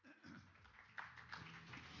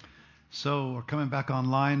So we're coming back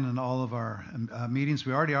online in all of our meetings.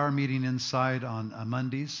 We already are meeting inside on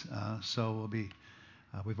Mondays, so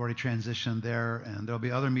we've already transitioned there, and there'll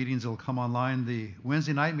be other meetings that will come online. The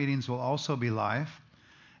Wednesday night meetings will also be live,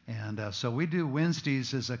 and so we do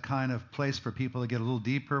Wednesdays as a kind of place for people to get a little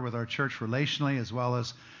deeper with our church relationally, as well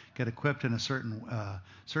as get equipped in a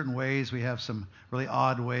certain ways. We have some really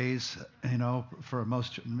odd ways, for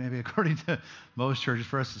most, maybe according to most churches.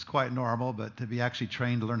 For us, it's quite normal, but to be actually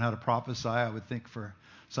trained to learn how to prophesy, I would think for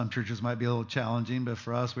some churches might be a little challenging, but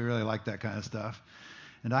for us, we really like that kind of stuff.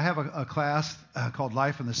 And I have a class called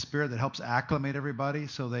Life in the Spirit that helps acclimate everybody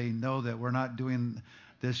so they know that we're not doing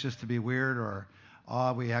this just to be weird or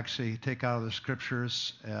odd. We actually take out of the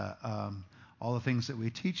scriptures all the things that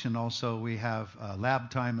we teach, and also we have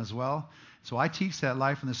lab time as well. So I teach that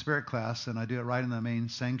Life in the Spirit class, and I do it right in the main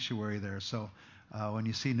sanctuary there. So when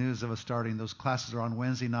you see news of us starting, those classes are on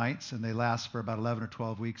Wednesday nights, and they last for about 11 or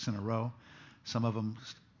 12 weeks in a row. Some of them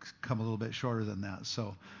come a little bit shorter than that.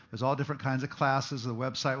 So there's all different kinds of classes. The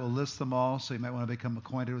website will list them all, so you might want to become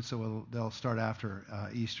acquainted with. So they'll start after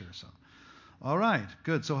Easter. So, all right,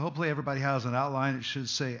 good. So hopefully everybody has an outline. It should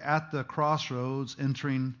say, "At the crossroads,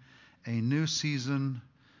 entering a new season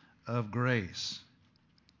of grace."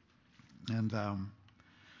 And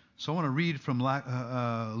so I want to read from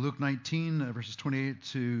Luke 19, verses 28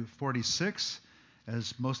 to 46.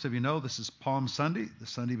 As most of you know, this is Palm Sunday, the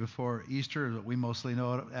Sunday before Easter, that we mostly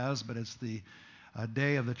know it as, but it's the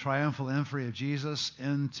day of the triumphal entry of Jesus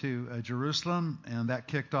into Jerusalem, and that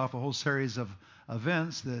kicked off a whole series of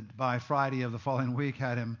events that by Friday of the following week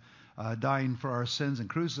had him dying for our sins and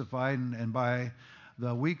crucified, and by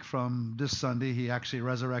the week from this Sunday, he actually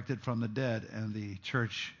resurrected from the dead, and the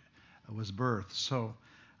church was birthed. So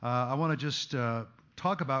I want to just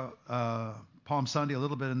talk about Palm Sunday a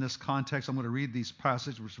little bit in this context. I'm going to read these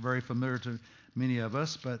passages, which are very familiar to many of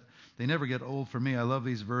us, but they never get old for me. I love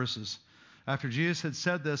these verses. After Jesus had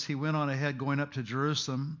said this, he went on ahead, going up to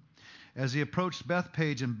Jerusalem. As he approached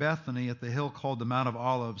Bethpage and Bethany at the hill called the Mount of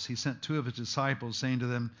Olives, he sent two of his disciples, saying to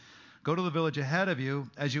them, "Go to the village ahead of you.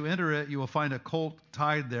 As you enter it, you will find a colt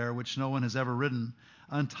tied there, which no one has ever ridden.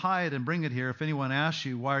 Untie it and bring it here. If anyone asks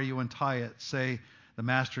you, 'Why are you untie it?' say, 'The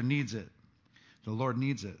master needs it.'" The Lord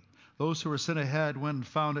needs it. Those who were sent ahead went and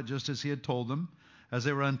found it just as he had told them. As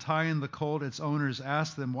they were untying the colt, its owners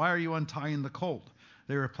asked them, "Why are you untying the colt?"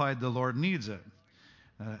 They replied, "The Lord needs it."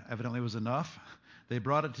 Evidently it was enough. They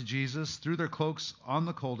brought it to Jesus, threw their cloaks on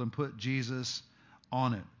the colt, and put Jesus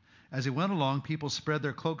on it. As he went along, people spread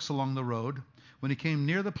their cloaks along the road. When he came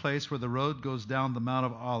near the place where the road goes down the Mount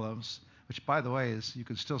of Olives, which, by the way, is you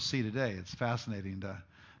can still see today. It's fascinating to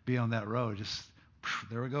be on that road. Just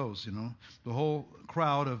there it goes, The whole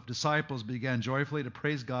crowd of disciples began joyfully to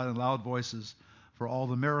praise God in loud voices for all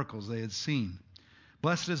the miracles they had seen.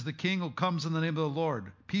 "Blessed is the King who comes in the name of the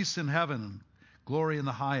Lord. Peace in heaven, glory in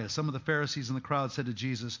the highest." Some of the Pharisees in the crowd said to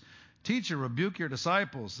Jesus, "Teacher, rebuke your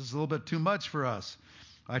disciples. This is a little bit too much for us."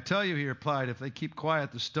 "I tell you," he replied, "if they keep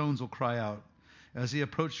quiet, the stones will cry out." As he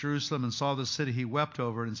approached Jerusalem and saw the city, he wept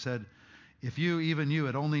over it and said, "If you, even you,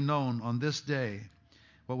 had only known on this day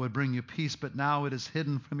what would bring you peace, but now it is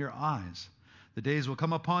hidden from your eyes. The days will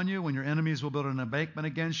come upon you when your enemies will build an embankment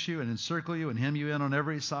against you and encircle you and hem you in on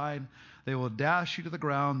every side. They will dash you to the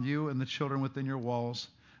ground, you and the children within your walls.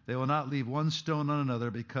 They will not leave one stone on another,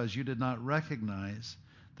 because you did not recognize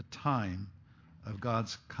the time of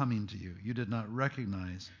God's coming to you." You did not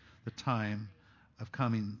recognize the time of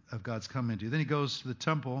God's coming to you. Then he goes to the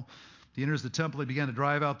temple. He enters the temple. He began to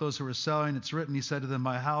drive out those who were selling. It's written, he said to them,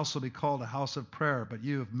 "My house will be called a house of prayer, but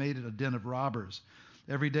you have made it a den of robbers."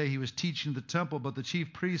 Every day he was teaching the temple, but the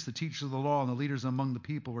chief priests, the teachers of the law, and the leaders among the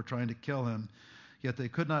people were trying to kill him. Yet they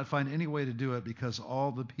could not find any way to do it, because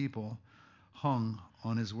all the people hung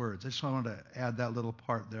on his words. I just wanted to add that little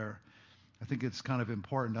part there. I think it's kind of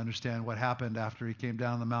important to understand what happened after he came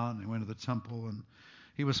down the mountain and went to the temple, and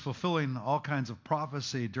he was fulfilling all kinds of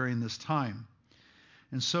prophecy during this time.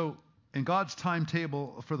 And so in God's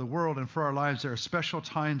timetable for the world and for our lives, there are special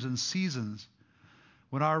times and seasons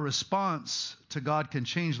when our response to God can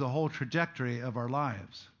change the whole trajectory of our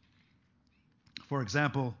lives. For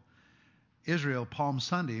example, Israel, Palm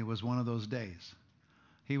Sunday was one of those days.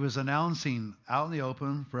 He was announcing out in the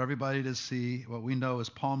open for everybody to see what we know as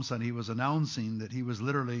Palm Sunday. He was announcing that he was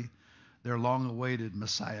literally their long-awaited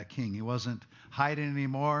Messiah King. He wasn't hiding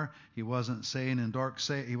anymore. He wasn't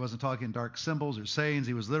he wasn't talking in dark symbols or sayings.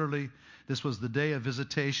 He was literally, this was the day of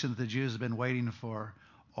visitation that the Jews had been waiting for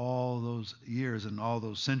all those years and all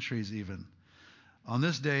those centuries even. On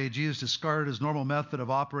this day, Jesus discarded his normal method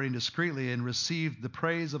of operating discreetly and received the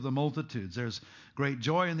praise of the multitudes. There's great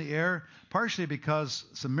joy in the air, partially because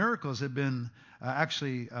some miracles had been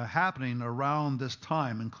actually happening around this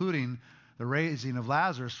time, including the raising of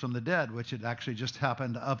Lazarus from the dead, which had actually just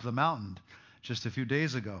happened up the mountain just a few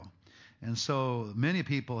days ago. And so many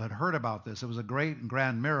people had heard about this. It was a great and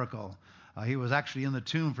grand miracle. He was actually in the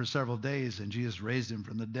tomb for several days, and Jesus raised him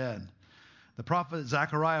from the dead. The prophet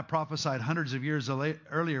Zechariah prophesied hundreds of years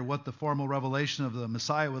earlier what the formal revelation of the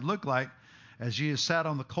Messiah would look like as Jesus sat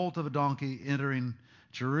on the colt of a donkey entering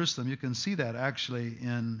Jerusalem. You can see that actually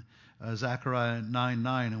in Zechariah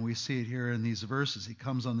 9:9, and we see it here in these verses. He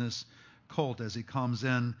comes on this colt as he comes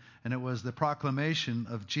in, and it was the proclamation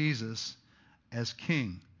of Jesus as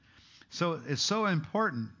king. So it's so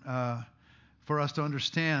important for us to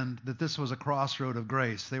understand that this was a crossroad of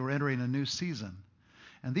grace. They were entering a new season.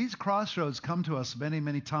 And these crossroads come to us many,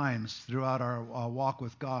 many times throughout our walk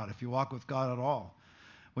with God, if you walk with God at all.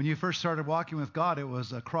 When you first started walking with God, it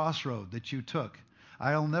was a crossroad that you took.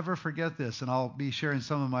 I'll never forget this, and I'll be sharing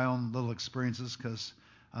some of my own little experiences because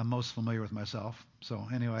I'm most familiar with myself. So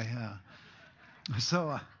anyway,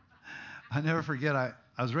 I never forget, I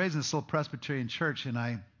was raised in this little Presbyterian church, and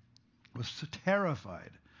I was so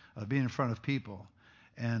terrified of being in front of people.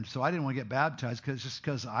 And so I didn't want to get baptized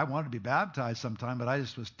because I wanted to be baptized sometime, but I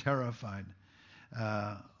just was terrified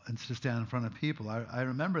and to stand in front of people. I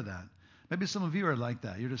remember that. Maybe some of you are like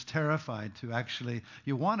that. You're just terrified to actually,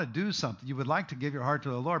 you want to do something. You would like to give your heart to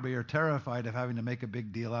the Lord, but you're terrified of having to make a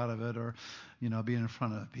big deal out of it or, being in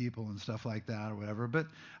front of people and stuff like that or whatever. But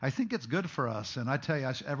I think it's good for us. And I tell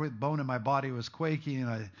you, every bone in my body was quaking, and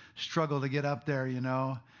I struggled to get up there,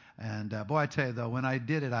 And boy, I tell you, though, when I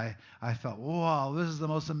did it, I felt, wow, this is the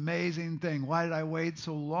most amazing thing. Why did I wait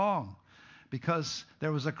so long? Because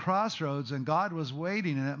there was a crossroads, and God was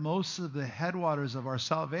waiting. And at most of the headwaters of our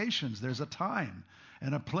salvations, there's a time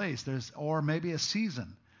and a place, or maybe a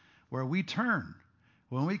season where we turn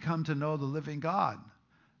when we come to know the living God.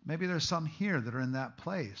 Maybe there's some here that are in that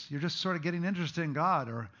place. You're just sort of getting interested in God,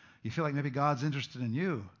 or you feel like maybe God's interested in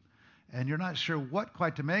you. And you're not sure what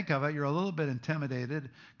quite to make of it. You're a little bit intimidated.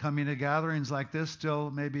 Coming to gatherings like this still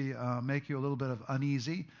maybe make you a little bit of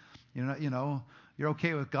uneasy. You're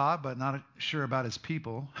okay with God, but not sure about his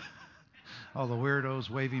people. All the weirdos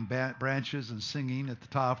waving branches and singing at the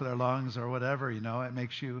top of their lungs or whatever, it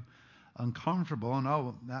makes you uncomfortable. And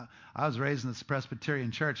I was raised in this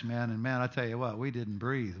Presbyterian church, man, and man, I tell you what, we didn't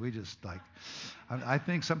breathe. We just I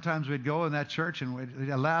think sometimes we'd go in that church and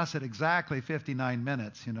it lasted exactly 59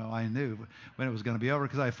 minutes. I knew when it was going to be over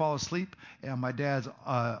because I'd fall asleep on my dad's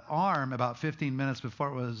arm about 15 minutes before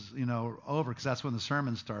it was, over, because that's when the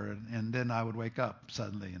sermon started. And then I would wake up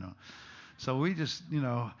suddenly, So we just,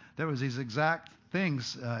 there was these exact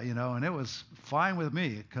things, and it was fine with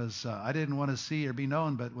me because I didn't want to see or be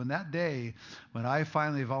known. But when that day, when I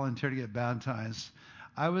finally volunteered to get baptized,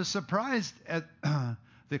 I was surprised at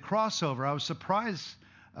the crossover. I was surprised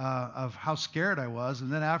of how scared I was.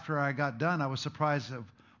 And then after I got done, I was surprised of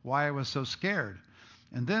why I was so scared.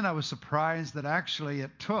 And then I was surprised that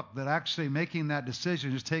actually making that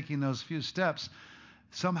decision, just taking those few steps,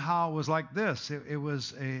 somehow was like this. It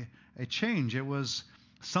was a change. It was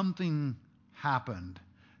something happened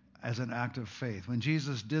as an act of faith. When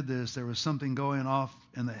Jesus did this, there was something going off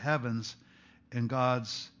in the heavens in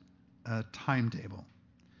God's timetable.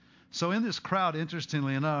 So in this crowd,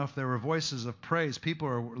 interestingly enough, there were voices of praise. People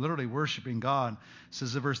are literally worshiping God. It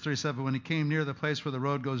says in verse 37, when he came near the place where the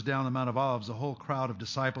road goes down the Mount of Olives, the whole crowd of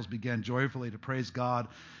disciples began joyfully to praise God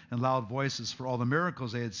in loud voices for all the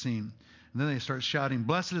miracles they had seen. And then they start shouting,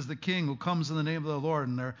 blessed is the King who comes in the name of the Lord.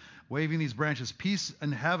 And they're waving these branches, peace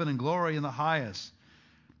in heaven and glory in the highest.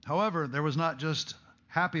 However, there was not just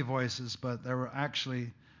happy voices, but there were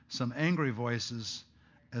actually some angry voices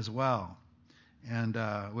as well. And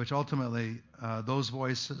which ultimately, those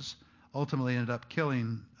voices ultimately ended up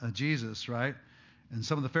killing Jesus, right? And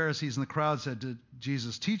some of the Pharisees in the crowd said to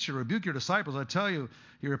Jesus, teacher, rebuke your disciples. I tell you,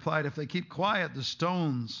 he replied, if they keep quiet, the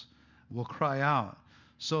stones will cry out.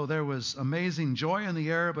 So there was amazing joy in the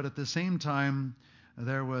air, but at the same time,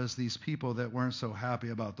 there was these people that weren't so happy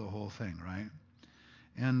about the whole thing, right?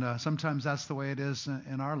 And sometimes that's the way it is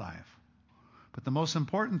in our life. But the most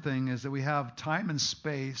important thing is that we have time and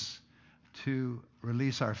space to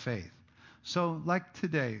release our faith. So like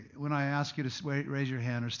today, when I ask you to raise your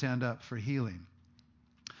hand or stand up for healing,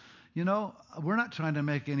 we're not trying to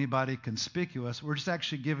make anybody conspicuous. We're just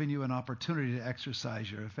actually giving you an opportunity to exercise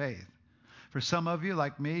your faith. For some of you,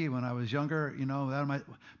 like me, when I was younger,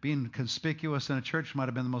 being conspicuous in a church might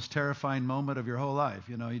have been the most terrifying moment of your whole life.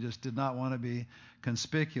 You just did not want to be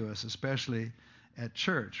conspicuous, especially at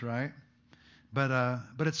church, right? But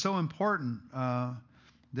it's so important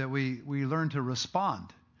that we learn to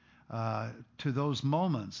respond to those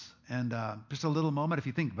moments. And just a little moment, if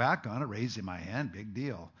you think back on it, raising my hand, big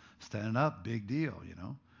deal. Standing up, big deal, you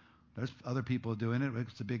know. There's other people doing it,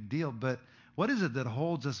 it's a big deal. But what is it that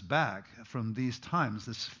holds us back from these times,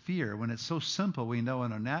 this fear, when it's so simple we know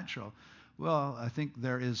in our natural? Well, I think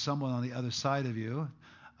there is someone on the other side of you,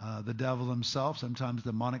 the devil himself, sometimes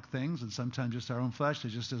demonic things, and sometimes just our own flesh that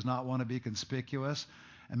just does not want to be conspicuous.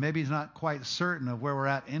 And maybe he's not quite certain of where we're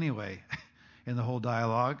at anyway in the whole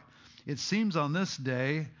dialogue. It seems on this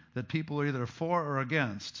day that people are either for or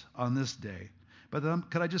against on this day. But then,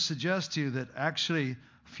 could I just suggest to you that actually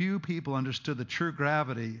few people understood the true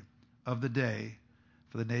gravity of the day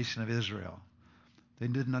for the nation of Israel. They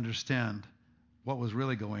didn't understand what was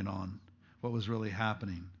really going on, what was really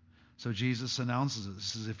happening. So Jesus announces it. He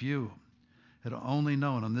says, if you had only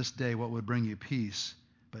known on this day what would bring you peace,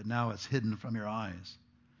 but now it's hidden from your eyes.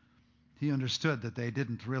 He understood that they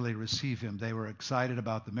didn't really receive him. They were excited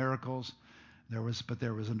about the miracles. There was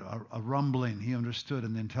a rumbling. He understood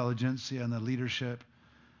in the intelligentsia and the leadership.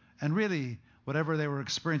 And really, whatever they were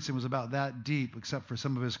experiencing was about that deep, except for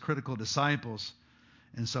some of his critical disciples.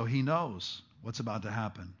 And so he knows what's about to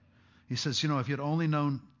happen. He says, if you'd only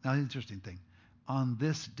known, now interesting thing, on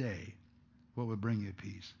this day, what would bring you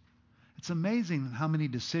peace? It's amazing how many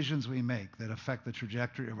decisions we make that affect the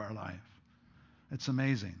trajectory of our life. It's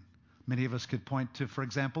amazing. Many of us could point to, for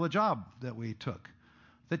example, a job that we took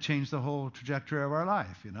that changed the whole trajectory of our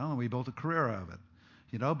life, and we built a career out of it.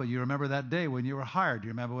 But you remember that day when you were hired. You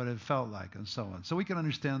remember what it felt like and so on. So we can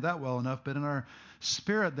understand that well enough. But in our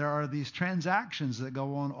spirit, there are these transactions that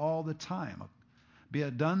go on all the time. Be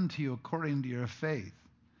it done to you according to your faith,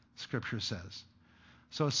 Scripture says.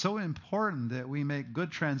 So it's so important that we make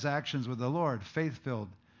good transactions with the Lord, faith-filled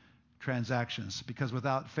transactions, because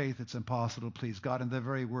without faith, it's impossible to please God. And the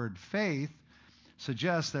very word faith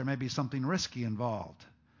suggests there may be something risky involved.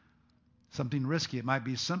 Something risky. It might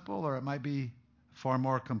be simple or it might be far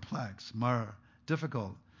more complex, more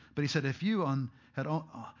difficult. But he said, if you had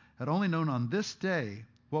only known on this day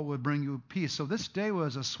what would bring you peace. So this day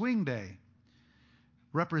was a swing day,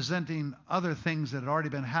 representing other things that had already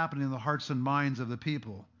been happening in the hearts and minds of the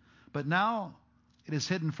people. But now it is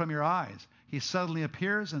hidden from your eyes. He suddenly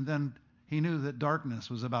appears, and then he knew that darkness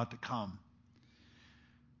was about to come.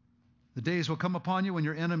 The days will come upon you when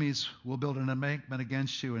your enemies will build an embankment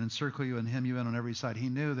against you and encircle you and hem you in on every side. He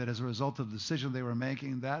knew that as a result of the decision they were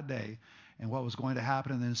making that day and what was going to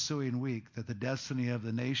happen in the ensuing week, that the destiny of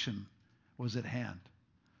the nation was at hand.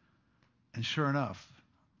 And sure enough,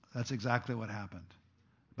 that's exactly what happened.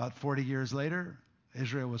 About 40 years later,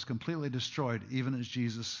 Israel was completely destroyed, even as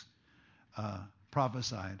Jesus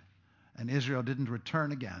prophesied. And Israel didn't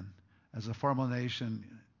return again as a formal nation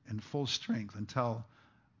in full strength until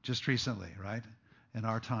just recently, right? In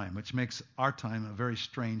our time, which makes our time a very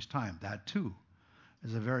strange time. That too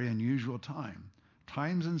is a very unusual time.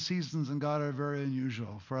 Times and seasons in God are very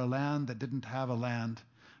unusual. For a land that didn't have a land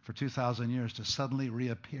for 2,000 years to suddenly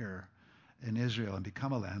reappear in Israel and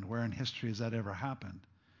become a land, where in history has that ever happened?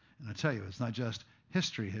 And I tell you, it's not just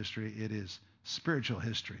history, it is spiritual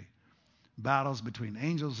history. Battles between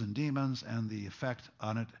angels and demons, and the effect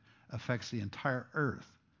on it affects the entire earth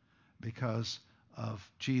because of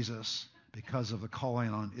Jesus, because of the calling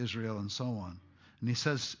on Israel and so on. And he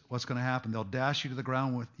says what's going to happen. They'll dash you to the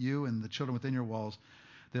ground with you and the children within your walls.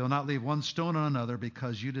 They will not leave one stone on another,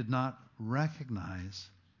 because you did not recognize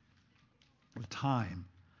the time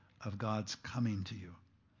of God's coming to you.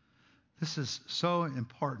 This is so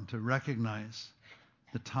important, to recognize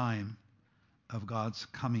the time of God's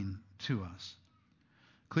coming to us.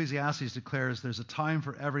 Ecclesiastes declares there's a time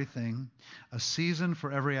for everything, a season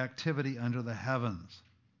for every activity under the heavens.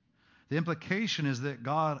 The implication is that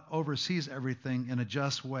God oversees everything in a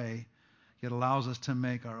just way, yet allows us to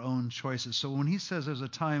make our own choices. So when he says there's a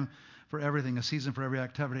time for everything, a season for every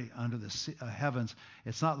activity under the heavens,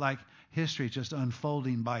 it's not like history just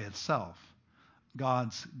unfolding by itself.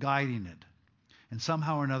 God's guiding it. And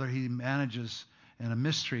somehow or another, he manages, in a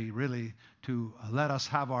mystery really, to let us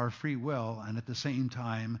have our free will and at the same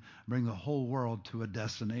time bring the whole world to a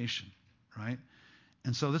destination, right?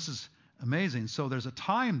 And so this is amazing. So there's a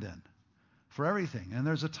time then for everything, and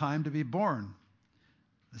there's a time to be born.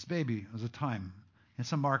 This baby was a time.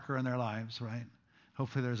 It's a marker in their lives, right?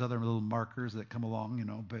 Hopefully there's other little markers that come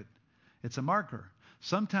along, but it's a marker.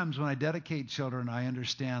 Sometimes when I dedicate children, I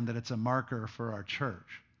understand that it's a marker for our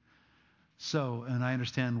church. So, and I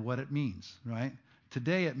understand what it means, right?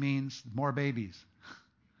 Today it means more babies.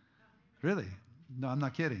 Really? No, I'm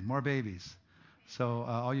not kidding. More babies. So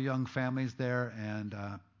all you young families there and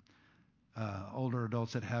older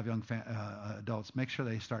adults that have young adults, make sure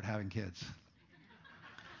they start having kids.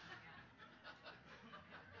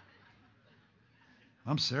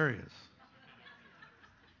 I'm serious.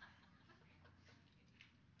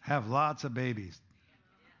 Have lots of babies.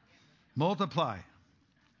 Multiply.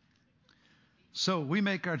 So we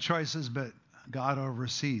make our choices, but God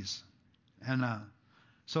oversees. And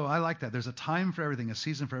so I like that. There's a time for everything, a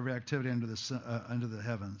season for every activity under the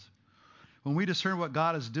heavens. When we discern what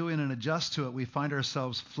God is doing and adjust to it, we find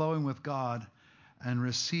ourselves flowing with God and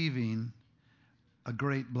receiving a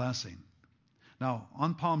great blessing. Now,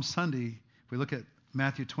 on Palm Sunday, if we look at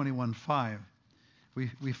Matthew 21:5,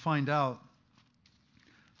 we find out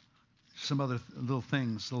some other little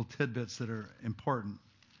things, little tidbits that are important.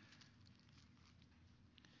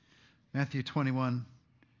 Matthew 21,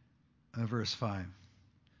 verse 5.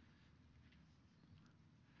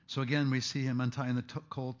 So again, we see him untying the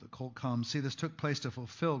colt. The colt comes. See, this took place to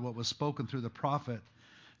fulfill what was spoken through the prophet.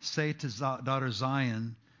 Say to daughter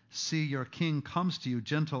Zion, see, your king comes to you,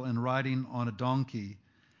 gentle and riding on a donkey,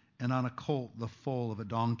 and on a colt, the foal of a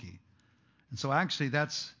donkey. And so actually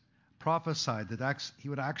that's prophesied that he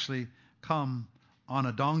would actually come on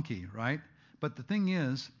a donkey, right? But the thing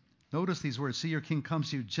is, notice these words, see, your king comes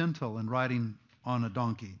to you, gentle and riding on a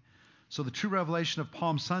donkey. So the true revelation of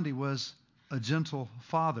Palm Sunday was a gentle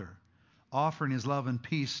father offering his love and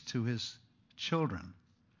peace to his children.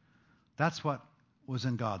 That's what was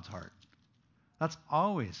in God's heart. That's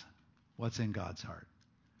always what's in God's heart.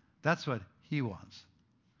 That's what he wants.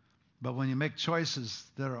 But when you make choices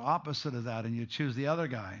that are opposite of that and you choose the other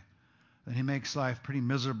guy, then he makes life pretty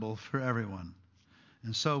miserable for everyone.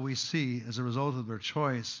 And so we see, as a result of their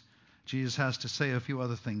choice, Jesus has to say a few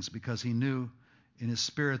other things because he knew in his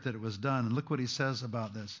spirit that it was done. And look what he says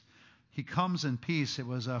about this. He comes in peace. It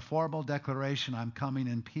was a formal declaration, I'm coming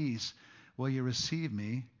in peace. Will you receive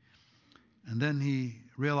me? And then he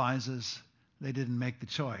realizes they didn't make the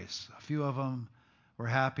choice. A few of them were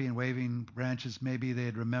happy and waving branches. Maybe they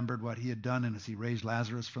had remembered what he had done and as he raised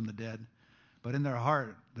Lazarus from the dead. But in their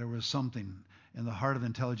heart, there was something. In the heart of the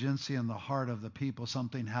intelligentsia, in the heart of the people,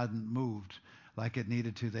 something hadn't moved like it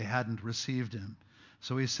needed to. They hadn't received him.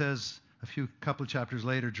 So he says couple of chapters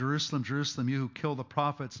later, Jerusalem, Jerusalem, you who kill the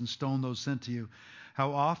prophets and stone those sent to you.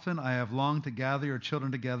 How often I have longed to gather your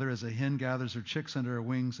children together as a hen gathers her chicks under her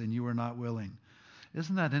wings, and you are not willing.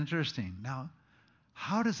 Isn't that interesting? Now,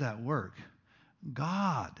 how does that work?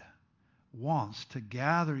 God wants to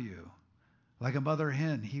gather you like a mother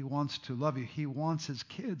hen. He wants to love you. He wants his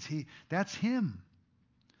kids. That's him.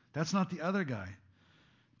 That's not the other guy.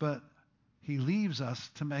 But he leaves us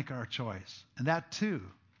to make our choice. And that too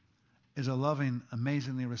is a loving,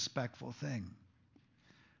 amazingly respectful thing.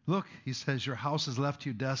 Look, he says, your house is left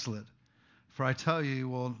you desolate. For I tell you, you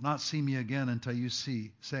will not see me again until you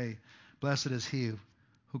say, blessed is he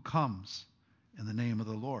who comes in the name of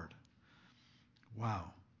the Lord.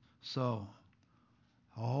 Wow. So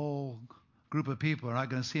a whole group of people are not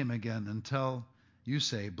going to see him again until you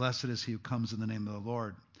say, blessed is he who comes in the name of the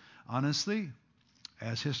Lord. Honestly,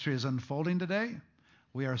 as history is unfolding today,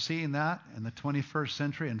 we are seeing that in the 21st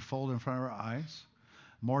century unfold in front of our eyes.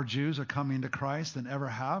 More Jews are coming to Christ than ever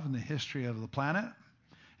have in the history of the planet,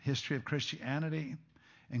 history of Christianity,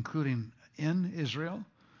 including in Israel.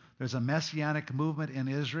 There's a messianic movement in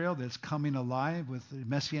Israel that's coming alive with the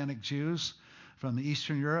messianic Jews from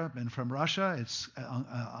Eastern Europe and from Russia. It's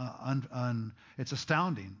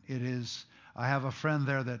astounding. It is. I have a friend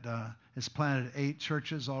there that has planted 8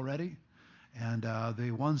 churches already. And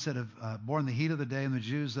the ones that have borne the heat of the day and the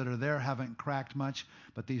Jews that are there haven't cracked much.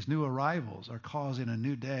 But these new arrivals are causing a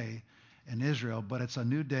new day in Israel. But it's a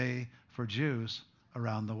new day for Jews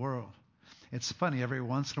around the world. It's funny, every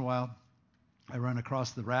once in a while, I run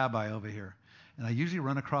across the rabbi over here. And I usually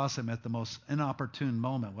run across him at the most inopportune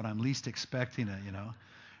moment when I'm least expecting it,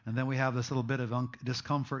 And then we have this little bit of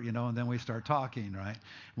discomfort, and then we start talking, right?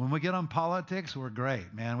 When we get on politics, we're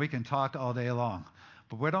great, man. We can talk all day long.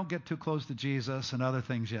 But we don't get too close to Jesus and other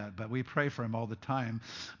things yet. But we pray for him all the time.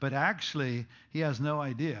 But actually, he has no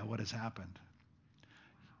idea what has happened.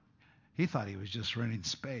 He thought he was just renting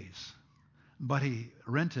space. But he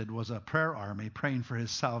rented was a prayer army praying for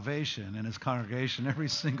his salvation and his congregation every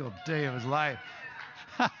single day of his life.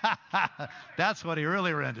 That's what he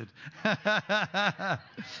really rented.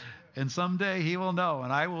 And someday he will know,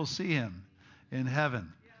 and I will see him in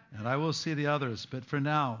heaven. And I will see the others. But for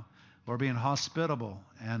now, we're being hospitable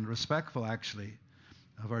and respectful, actually,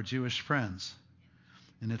 of our Jewish friends.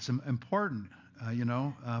 And it's important,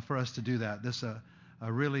 for us to do that. This is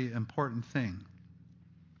a really important thing.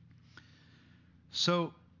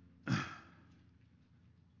 So,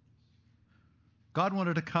 God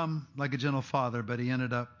wanted to come like a gentle father, but he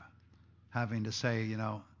ended up having to say,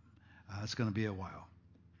 it's going to be a while.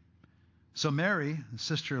 So Mary,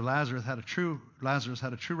 sister Lazarus, had a true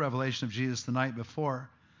revelation of Jesus the night before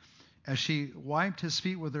as she wiped his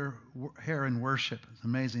feet with her hair in worship. It's an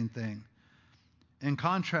amazing thing. In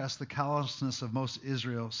contrast, the callousness of most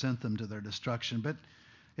Israel sent them to their destruction. But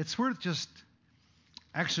it's worth just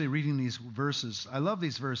actually reading these verses. I love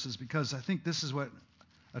these verses because I think this is what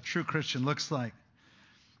a true Christian looks like.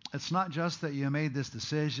 It's not just that you made this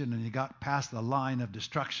decision and you got past the line of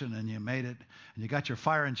destruction and you made it and you got your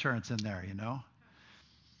fire insurance in there,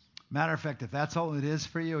 Matter of fact, if that's all it is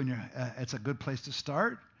for you, and it's a good place to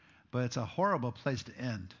start, but it's a horrible place to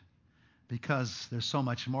end because there's so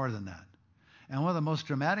much more than that. And one of the most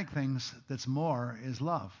dramatic things that's more is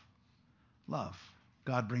love. Love.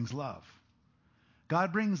 God brings love.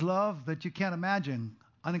 God brings love that you can't imagine.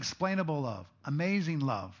 Unexplainable love. Amazing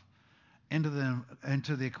love. Into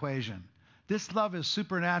the equation. This love is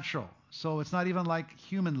supernatural, so it's not even like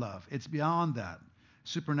human love. It's beyond that,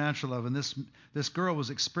 supernatural love. And this girl was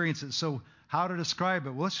experiencing it. So how to describe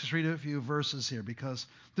it? Well, let's just read a few verses here because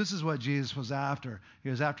this is what Jesus was after. He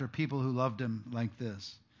was after people who loved him like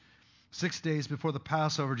this. 6 days before the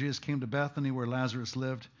Passover, Jesus came to Bethany where Lazarus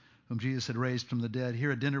lived, whom Jesus had raised from the dead.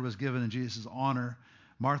 Here a dinner was given in Jesus' honor.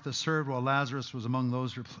 Martha served while Lazarus was among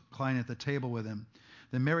those reclining at the table with him.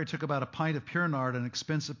 Then Mary took about a pint of pure nard, an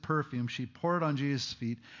expensive perfume. She poured it on Jesus'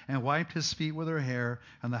 feet and wiped his feet with her hair,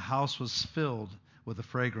 and the house was filled with the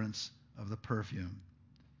fragrance of the perfume.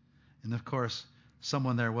 And of course,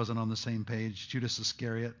 someone there wasn't on the same page, Judas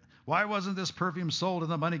Iscariot. Why wasn't this perfume sold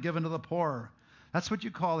and the money given to the poor? That's what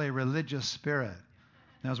you call a religious spirit.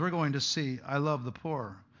 Now, as we're going to see, I love the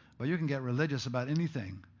poor, but you can get religious about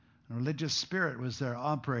anything. A religious spirit was there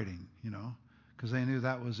operating, because they knew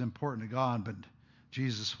that was important to God, but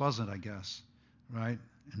Jesus wasn't, I guess, right?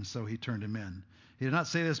 And so he turned him in. He did not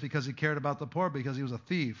say this because he cared about the poor, because he was a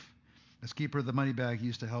thief. As keeper of the money bag, he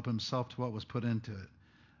used to help himself to what was put into it.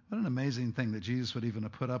 What an amazing thing that Jesus would even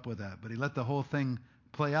have put up with that. But he let the whole thing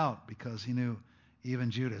play out because he knew even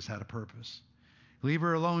Judas had a purpose. Leave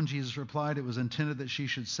her alone, Jesus replied. It was intended that she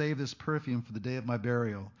should save this perfume for the day of my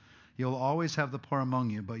burial. You'll always have the poor among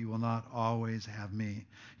you, but you will not always have me.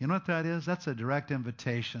 You know what that is? That's a direct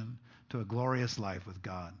invitation to a glorious life with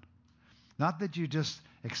God. Not that you just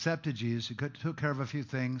accepted Jesus, you took care of a few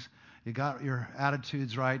things, you got your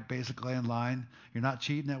attitudes right, basically in line, you're not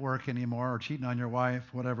cheating at work anymore or cheating on your wife,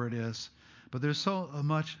 whatever it is. But there's so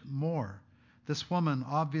much more. This woman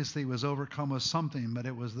obviously was overcome with something, but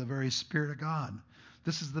it was the very Spirit of God.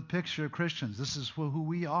 This is the picture of Christians. This is who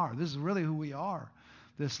we are. This is really who we are.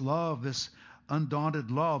 This love, this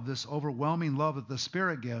undaunted love, this overwhelming love that the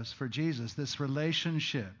Spirit gives for Jesus, this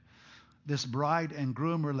relationship, this bride and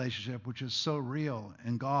groom relationship, which is so real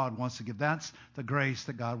and God wants to give. That's the grace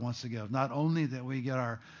that God wants to give. Not only that we get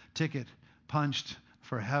our ticket punched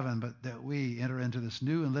for heaven, but that we enter into this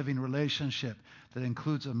new and living relationship that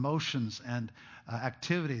includes emotions and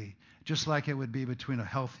activity, just like it would be between a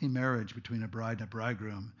healthy marriage, between a bride and a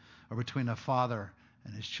bridegroom, or between a father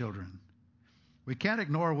and his children. We can't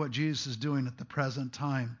ignore what Jesus is doing at the present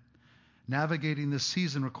time. Navigating this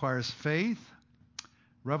season requires faith,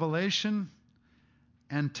 revelation,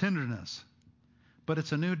 and tenderness. But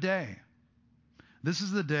it's a new day. This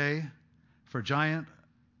is the day for giant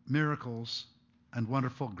miracles and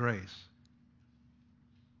wonderful grace.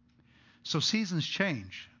 So seasons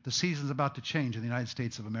change. The season's about to change in the United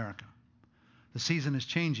States of America. The season is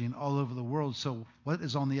changing all over the world. So what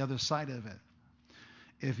is on the other side of it?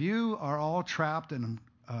 If you are all trapped in,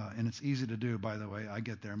 and it's easy to do, by the way, I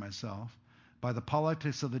get there myself, by the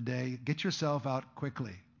politics of the day, get yourself out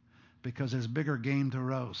quickly, because there's bigger game to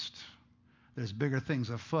roast. There's bigger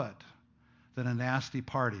things afoot than a nasty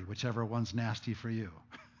party, whichever one's nasty for you.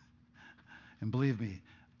 And believe me,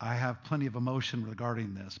 I have plenty of emotion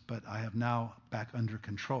regarding this, but I have now back under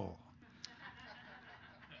control.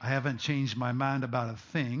 I haven't changed my mind about a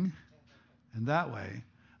thing in that way,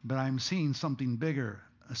 but I'm seeing something bigger,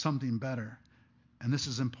 something better. And this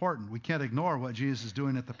is important. We can't ignore what Jesus is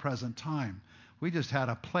doing at the present time. We just had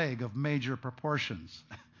a plague of major proportions.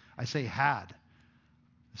 I say had.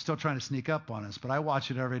 It's still trying to sneak up on us, but I watch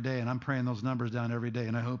it every day, and I'm praying those numbers down every day,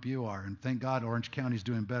 and I hope you are. And thank God Orange County's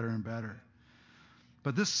doing better and better.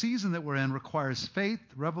 But this season that we're in requires faith,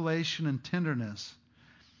 revelation, and tenderness.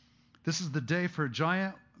 This is the day for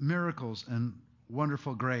giant miracles and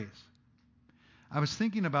wonderful grace. I was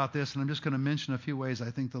thinking about this, and I'm just going to mention a few ways I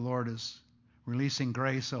think the Lord is releasing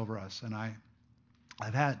grace over us. And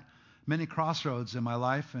I've had many crossroads in my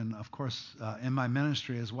life, and of course in my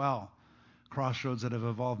ministry as well. Crossroads that have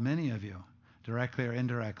involved many of you. directly or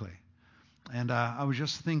indirectly. And I was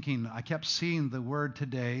just thinking, I kept seeing the word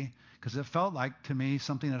today because it felt like to me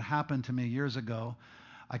something that happened to me years ago.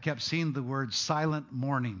 I kept seeing the word silent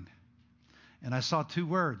mourning. And I saw two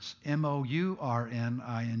words, mourning,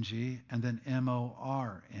 and then morning.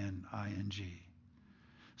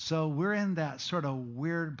 So we're in that sort of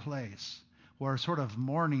weird place. We're sort of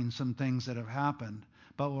mourning some things that have happened,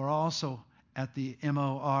 but we're also at the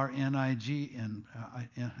morning and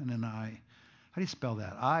how do you spell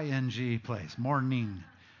that? ing place, mourning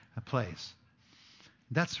place.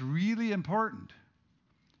 That's really important.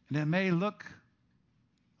 And it may look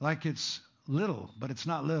like it's little, but it's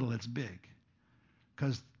not little, it's big.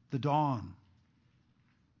 Because the dawn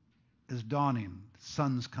is dawning, the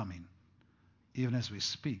sun's coming, even as we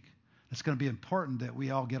speak. It's going to be important that we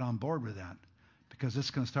all get on board with that, because it's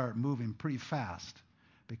going to start moving pretty fast,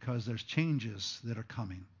 because there's changes that are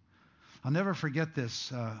coming. I'll never forget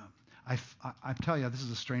this. I tell you, this is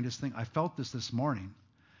the strangest thing. I felt this morning,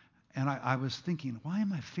 and I was thinking, why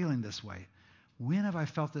am I feeling this way? When have I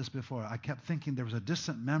felt this before? I kept thinking there was a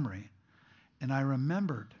distant memory, and I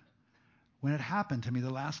remembered when it happened to me the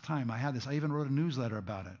last time I had this. I even wrote a newsletter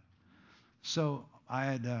about it. So I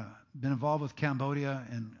had been involved with Cambodia,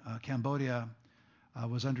 and Cambodia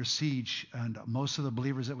was under siege, and most of the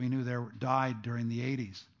believers that we knew there died during the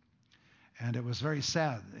 80s. And it was very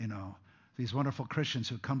sad, these wonderful Christians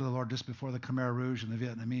who had come to the Lord just before the Khmer Rouge and the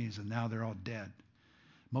Vietnamese, and now they're all dead,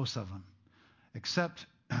 most of them, except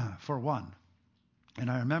for one. And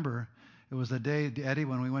I remember it was the day, Eddie,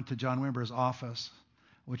 when we went to John Wimber's office,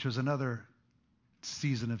 which was another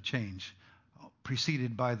season of change,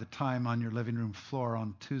 preceded by the time on your living room floor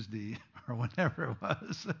on Tuesday or whenever it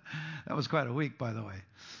was. That was quite a week, by the way.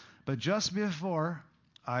 But just before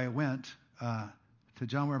I went to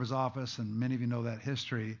John Wimber's office, and many of you know that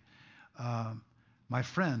history, my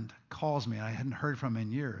friend calls me. I hadn't heard from him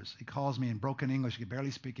in years. He calls me in broken English. He could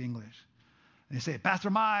barely speak English. And he said,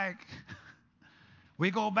 "Pastor Mike,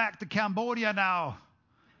 we go back to Cambodia now."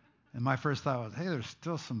 And my first thought was, hey, there's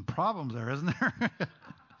still some problems there, isn't there?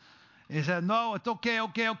 He said, "No, it's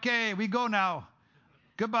okay. We go now.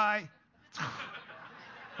 Goodbye."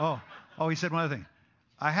 Oh, he said one other thing.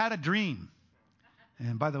 I had a dream.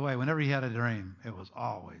 And by the way, whenever he had a dream, it was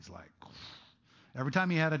always like, every time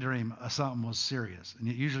he had a dream, something was serious. And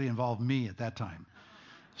it usually involved me at that time.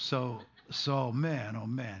 So man, oh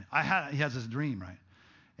man. He has this dream, right?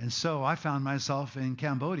 And so I found myself in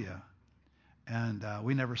Cambodia. And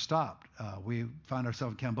we never stopped. We found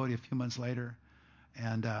ourselves in Cambodia a few months later.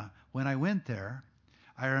 And when I went there,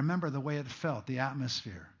 I remember the way it felt, the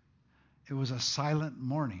atmosphere. It was a silent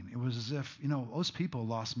mourning. It was as if, those people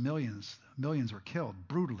lost millions. Millions were killed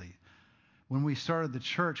brutally. When we started the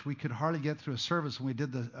church, we could hardly get through a service. When we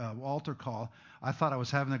did the altar call, I thought I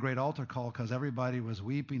was having a great altar call because everybody was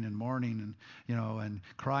weeping and mourning and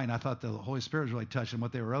crying. I thought the Holy Spirit was really touched. And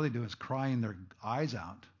what they were really doing is crying their eyes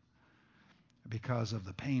out because of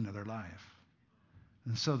the pain of their life.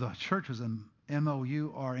 And so the church was a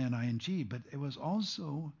mourning, but it was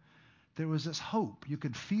also, there was this hope. You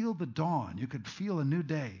could feel the dawn. You could feel a new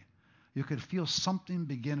day. You could feel something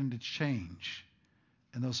beginning to change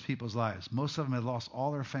in those people's lives. Most of them had lost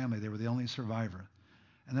all their family. They were the only survivor.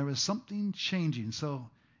 And there was something changing. So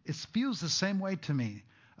it feels the same way to me.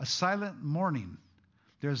 A silent mourning.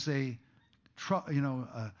 There's a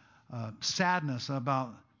sadness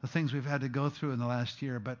about the things we've had to go through in the last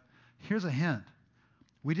year. But here's a hint.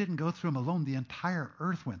 We didn't go through them alone. The entire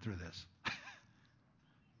earth went through this.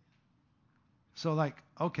 So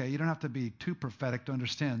okay, you don't have to be too prophetic to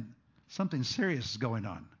understand something serious is going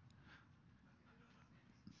on.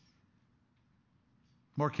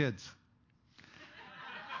 More kids.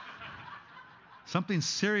 Something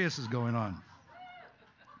serious is going on.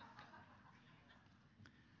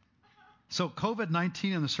 So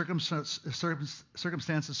COVID-19 and the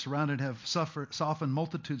circumstances surrounding it have softened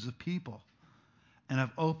multitudes of people and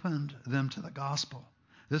have opened them to the gospel.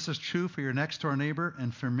 This is true for your next door neighbor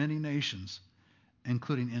and for many nations,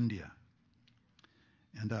 including India.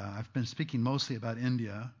 And I've been speaking mostly about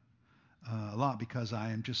India a lot because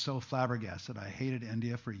I am just so flabbergasted. I hated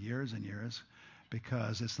India for years and years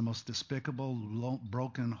because it's the most despicable,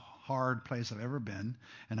 broken, hard place I've ever been.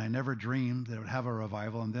 And I never dreamed that it would have a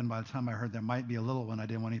revival. And then by the time I heard there might be a little one, I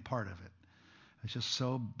didn't want any part of it. It's just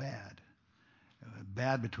so bad.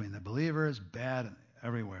 Bad between the believers, bad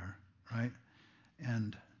everywhere, right?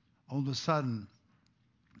 And all of a sudden,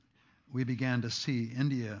 we began to see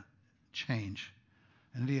India change.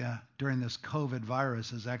 India, during this COVID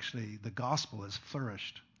virus, is actually, the gospel has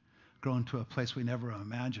flourished, grown to a place we never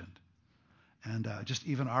imagined. And just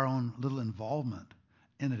even our own little involvement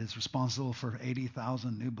in it is responsible for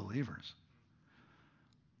 80,000 new believers,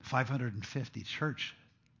 550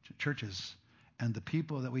 churches, and the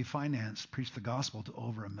people that we finance preach the gospel to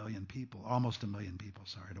over 1 million people, almost 1 million people.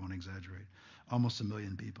 Sorry, I don't want to exaggerate. Almost 1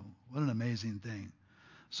 million people. What an amazing thing.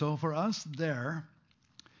 So for us there,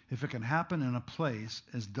 if it can happen in a place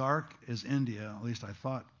as dark as India, at least I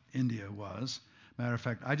thought India was. Matter of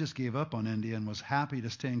fact, I just gave up on India and was happy to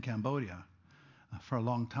stay in Cambodia for a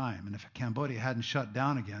long time. And if Cambodia hadn't shut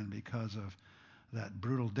down again because of that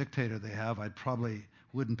brutal dictator they have, I probably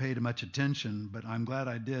wouldn't pay too much attention, but I'm glad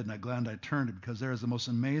I did, and I'm glad I turned it, because there is the most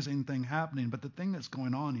amazing thing happening. But the thing that's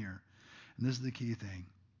going on here, and this is the key thing,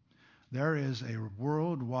 there is a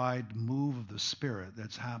worldwide move of the Spirit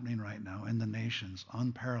that's happening right now in the nations,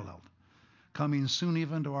 unparalleled, coming soon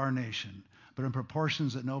even to our nation, but in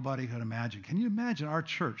proportions that nobody could imagine. Can you imagine our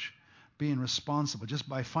church being responsible just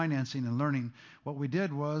by financing and learning? What we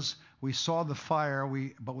did was we saw the fire,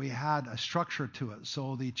 but we had a structure to it.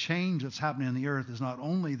 So the change that's happening in the earth is not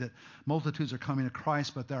only that multitudes are coming to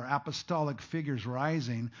Christ, but there are apostolic figures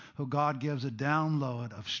rising who God gives a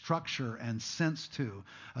download of structure and sense to,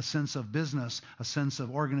 a sense of business, a sense of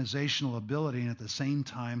organizational ability, and at the same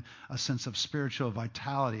time a sense of spiritual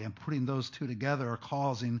vitality. And putting those two together are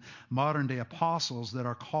causing modern day apostles that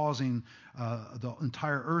are causing the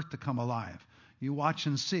entire earth to come alive. You watch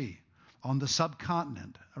and see. On the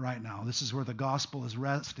subcontinent right now, this is where the gospel is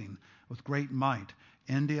resting with great might.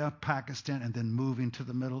 India, Pakistan, and then moving to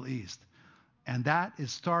the Middle East. And that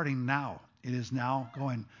is starting now. It is now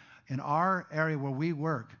going. In our area where we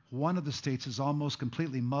work, one of the states is almost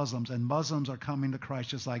completely Muslims, and Muslims are coming to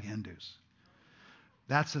Christ just like Hindus.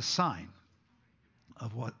 That's a sign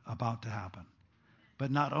of what's about to happen.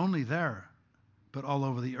 But not only there, but all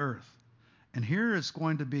over the earth. And here is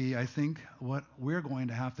going to be, I think, what we're going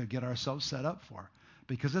to have to get ourselves set up for,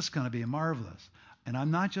 because it's going to be marvelous. And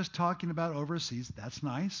I'm not just talking about overseas. That's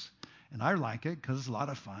nice, and I like it because it's a lot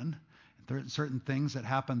of fun. There are certain things that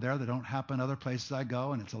happen there that don't happen other places I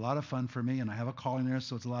go, and it's a lot of fun for me, and I have a calling there,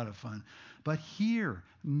 so it's a lot of fun. But here,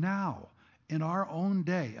 now, in our own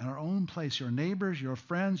day, in our own place, your neighbors, your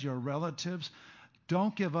friends, your relatives,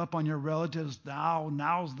 don't give up on your relatives now.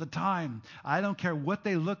 Now's the time. I don't care what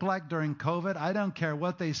they look like during COVID. I don't care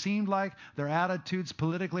what they seemed like, their attitudes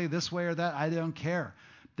politically this way or that. I don't care.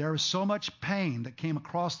 There is so much pain that came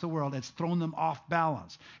across the world. It's thrown them off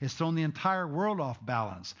balance. It's thrown the entire world off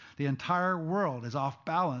balance. The entire world is off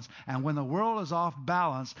balance. And when the world is off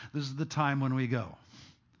balance, this is the time when we go.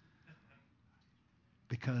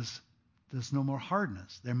 Because there's no more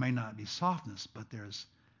hardness. There may not be softness, but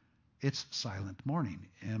it's silent mourning,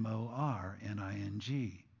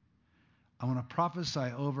 M-O-R-N-I-N-G. I want to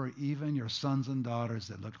prophesy over even your sons and daughters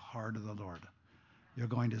that look hard to the Lord. You're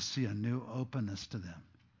going to see a new openness to them.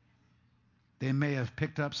 They may have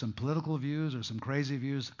picked up some political views or some crazy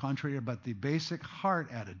views contrary, but the basic heart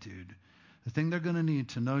attitude, the thing they're going to need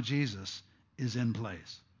to know Jesus, is in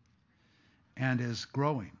place and is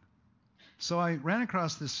growing. So I ran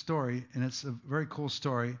across this story, and it's a very cool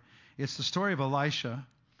story. It's the story of Elisha,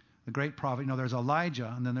 the great prophet. You know, there's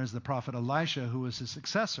Elijah, and then there's the prophet Elisha, who was his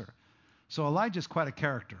successor. So Elijah's quite a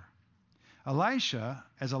character. Elisha,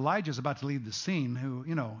 as Elijah's about to leave the scene, who,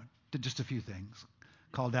 did just a few things.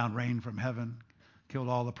 Called down rain from heaven, killed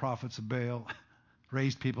all the prophets of Baal,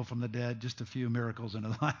 raised people from the dead, just a few miracles in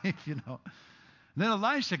his life, And then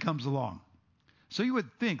Elisha comes along. So you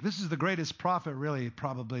would think this is the greatest prophet, really,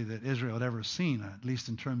 probably, that Israel had ever seen, at least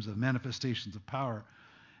in terms of manifestations of power.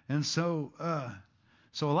 And so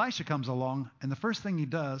Elisha comes along, and the first thing he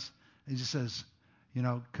does is he says,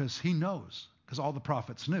 because he knows, because all the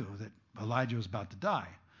prophets knew that Elijah was about to die.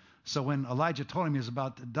 So when Elijah told him he was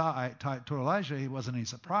about to die, told Elijah, he wasn't any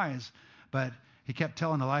surprise, but he kept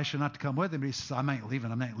telling Elisha not to come with him. He says, I'm not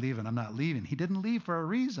leaving. He didn't leave for a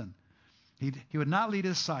reason. He would not leave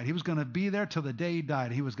his side. He was going to be there till the day he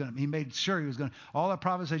died. He made sure he was going to. All the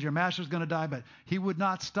prophets said, your master's going to die, but he would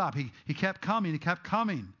not stop. He kept coming. He kept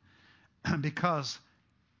coming because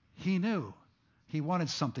he knew he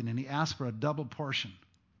wanted something, and he asked for a double portion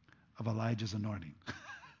of Elijah's anointing.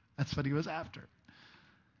 That's what he was after.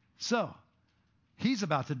 So he's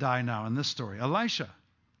about to die now in this story. Elisha.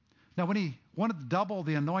 Now, when he wanted to double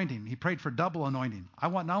the anointing, he prayed for double anointing. I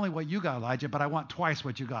want not only what you got, Elijah, but I want twice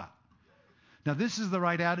what you got. Now, this is the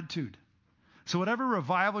right attitude. So whatever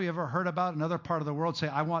revival you ever heard about in another part of the world, say,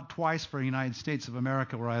 I want twice for the United States of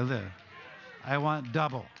America where I live. I want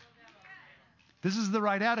double. This is the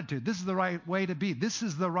right attitude. This is the right way to be. This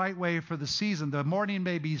is the right way for the season. The morning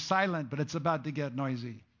may be silent, but it's about to get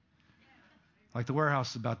noisy. Like the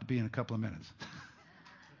warehouse is about to be in a couple of minutes.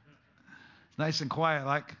 Nice and quiet,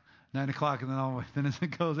 like 9 o'clock, and then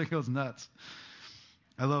it goes nuts.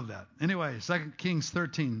 I love that. Anyway, 2 Kings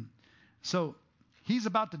 13. So he's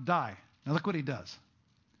about to die. Now look what he does.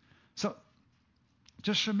 So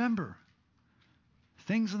just remember,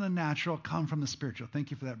 things in the natural come from the spiritual.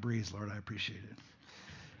 Thank you for that breeze, Lord. I appreciate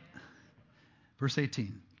it. Verse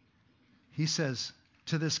 18. He says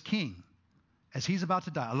to this king, as he's about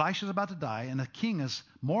to die, Elisha's about to die, and the king is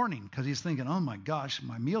mourning because he's thinking, oh my gosh,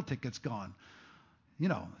 my meal ticket's gone.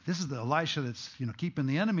 This is the Elisha that's, keeping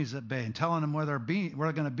the enemies at bay and telling them where they're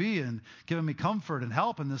going to be and giving me comfort and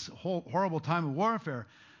help in this whole horrible time of warfare.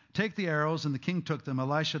 Take the arrows, and the king took them.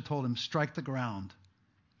 Elisha told him, strike the ground.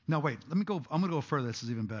 Now wait, I'm going to go further. This is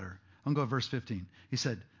even better. I'm going to go to verse 15.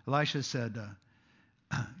 Elisha said,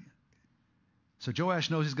 so Joash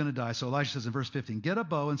knows he's going to die. So Elisha says in verse 15, get a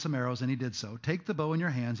bow and some arrows, and he did so. Take the bow in your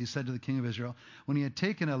hands, he said to the king of Israel. When he had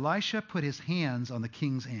taken, Elisha put his hands on the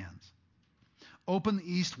king's hands. Open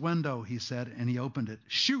the east window, he said, and he opened it.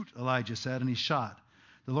 Shoot, Elijah said, and he shot.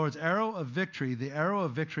 The Lord's arrow of victory, the arrow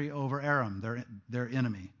of victory over Aram, their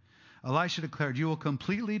enemy. Elisha declared, you will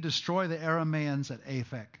completely destroy the Arameans at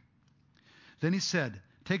Aphek. Then he said,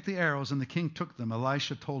 take the arrows, and the king took them.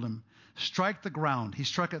 Elisha told him, strike the ground. He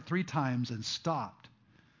struck it 3 times and stopped.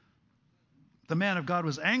 The man of God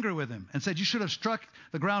was angry with him and said, you should have struck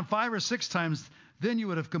the ground 5 or 6 times. Then you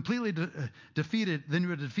would have completely defeated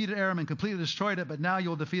Aram and completely destroyed it, but now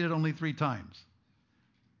you'll defeat it only 3 times.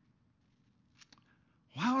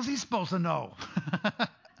 How was he supposed to know?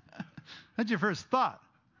 That's your first thought.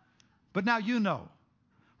 But now you know.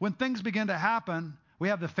 When things begin to happen, we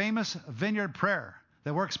have the famous vineyard prayer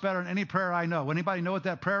that works better than any prayer I know. Anybody know what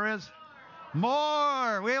that prayer is?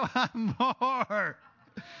 More. We want more.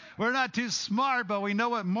 We're not too smart, but we know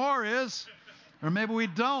what more is. Or maybe we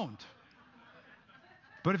don't.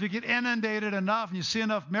 But if you get inundated enough and you see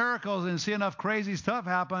enough miracles and see enough crazy stuff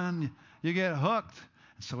happen, you get hooked.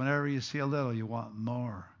 And so whenever you see a little, you want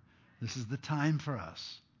more. This is the time for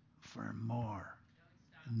us for more,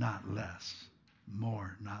 not less.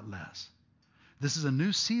 More, not less. This is a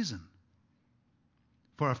new season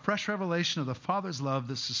for a fresh revelation of the Father's love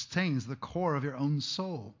that sustains the core of your own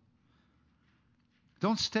soul.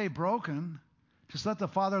 Don't stay broken. Just let the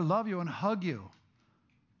Father love you and hug you.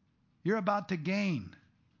 You're about to gain.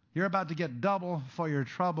 You're about to get double for your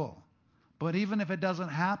trouble. But even if it doesn't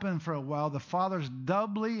happen for a while, the Father's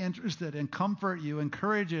doubly interested in comfort you,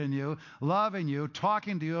 encouraging you, loving you,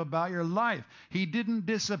 talking to you about your life. He didn't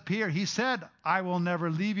disappear. He said, I will never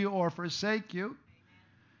leave you or forsake you.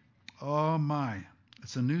 Oh my.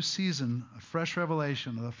 It's a new season, a fresh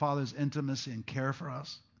revelation of the Father's intimacy and care for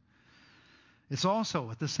us. It's also,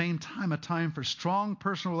 at the same time, a time for strong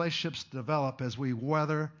personal relationships to develop as we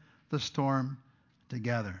weather the storm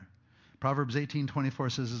together. Proverbs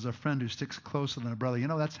 18:24 says, "As a friend who sticks closer than a brother."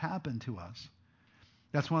 That's happened to us.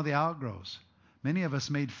 That's one of the outgrowths. Many of us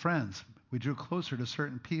made friends. We drew closer to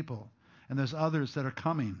certain people. And there's others that are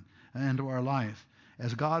coming into our life.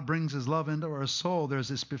 As God brings his love into our soul, there's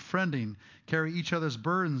this befriending. Carry each other's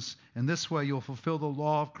burdens. And this way you'll fulfill the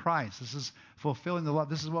law of Christ. This is fulfilling the law.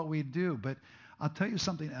 This is what we do. But I'll tell you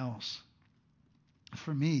something else.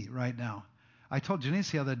 For me right now, I told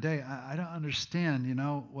Janice the other day, I don't understand,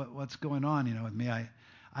 what's going on, with me.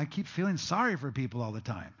 I keep feeling sorry for people all the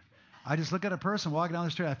time. I just look at a person walking down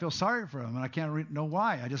the street, I feel sorry for them, and I can't know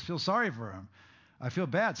why. I just feel sorry for them. I feel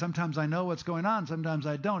bad. Sometimes I know what's going on, sometimes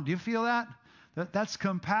I don't. Do you feel that? That's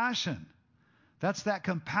compassion. That's that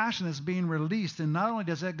compassion that's being released. And not only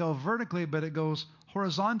does it go vertically, but it goes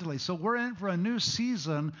horizontally. So we're in for a new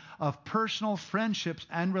season of personal friendships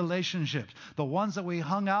and relationships. The ones that we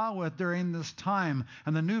hung out with during this time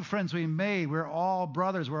and the new friends we made, we're all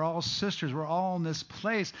brothers, we're all sisters, we're all in this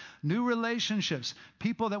place. New relationships.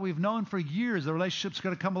 People that we've known for years, the relationship's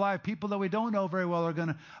going to come alive. People that we don't know very well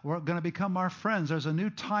we're going to become our friends. There's a new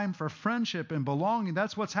time for friendship and belonging.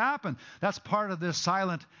 That's what's happened. That's part of this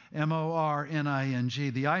silent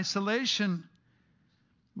MORNING. The isolation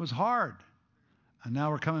was hard. And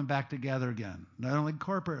now we're coming back together again, not only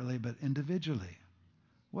corporately, but individually.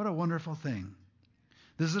 What a wonderful thing.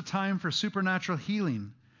 This is a time for supernatural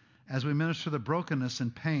healing as we minister the brokenness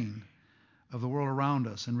and pain of the world around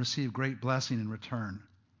us and receive great blessing in return.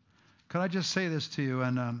 Could I just say this to you?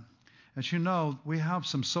 And as you know, we have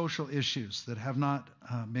some social issues that have not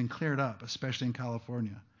been cleared up, especially in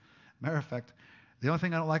California. Matter of fact, the only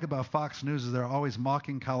thing I don't like about Fox News is they're always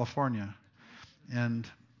mocking California. And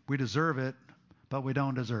we deserve it, but we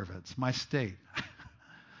don't deserve it. It's my state.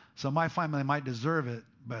 So my family might deserve it,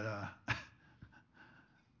 but I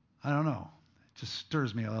don't know. It just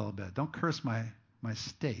stirs me a little bit. Don't curse my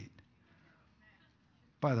state.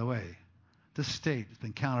 By the way, This state has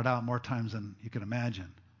been counted out more times than you can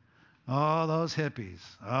imagine. Oh, those hippies.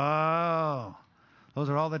 Oh, those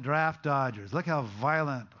are all the draft dodgers. Look how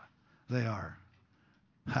violent they are.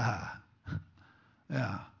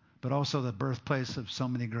 Yeah. But also the birthplace of so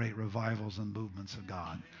many great revivals and movements of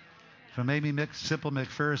God. From Amy Simple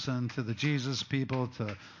McPherson to the Jesus people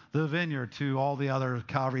to the Vineyard to all the other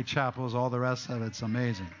Calvary chapels, all the rest of it. It's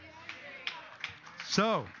amazing.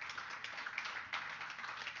 So,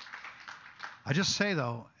 I just say,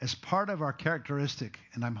 though, as part of our characteristic,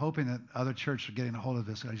 and I'm hoping that other churches are getting a hold of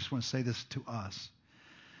this, I just want to say this to us.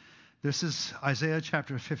 This is Isaiah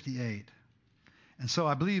chapter 58. And so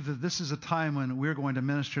I believe that this is a time when we're going to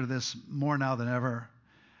minister to this more now than ever.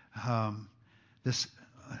 This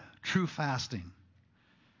true fasting.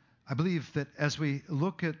 I believe that as we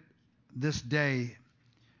look at this day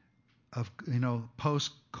of,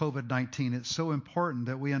 post-COVID-19, it's so important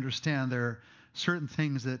that we understand there are certain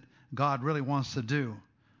things that God really wants to do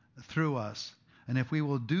through us. And if we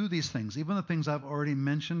will do these things, even the things I've already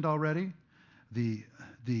mentioned already, the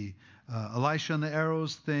Elisha and the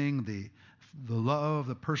arrows thing, the love,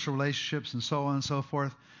 the personal relationships, and so on and so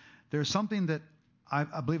forth, there's something that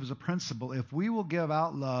I believe is a principle. If we will give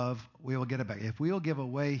out love, we will get it back. If we will give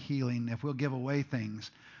away healing, if we'll give away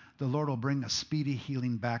things, the Lord will bring a speedy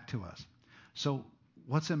healing back to us. So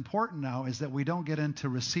what's important now is that we don't get into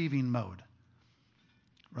receiving mode.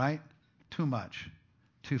 Right? Too much,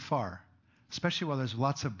 too far, especially while there's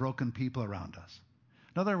lots of broken people around us.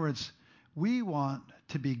 In other words, we want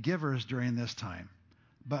to be givers during this time,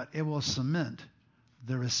 but it will cement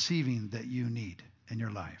the receiving that you need in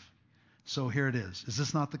your life. So here it is. Is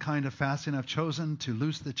this not the kind of fasting I've chosen to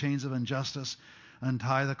loose the chains of injustice,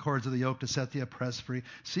 untie the cords of the yoke, to set the oppressed free?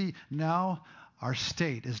 See, now our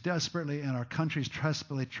state is desperately, and our country is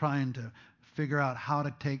desperately trying to figure out how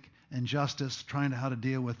to take injustice, trying to how to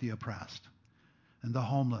deal with the oppressed and the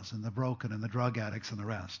homeless and the broken and the drug addicts and the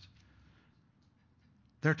rest.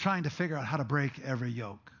 They're trying to figure out how to break every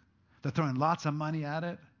yoke. They're throwing lots of money at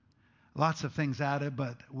it, lots of things at it,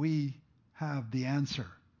 but we have the answer.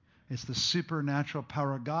 It's the supernatural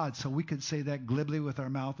power of God. So we could say that glibly with our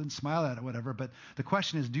mouth and smile at it, whatever. But the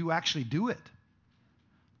question is, do you actually do it?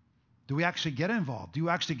 Do we actually get involved? Do you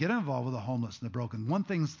actually get involved with the homeless and the broken? One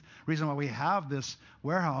reason why we have this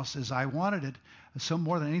warehouse is I wanted it so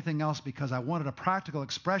more than anything else because I wanted a practical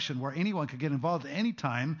expression where anyone could get involved at any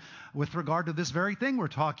time with regard to this very thing we're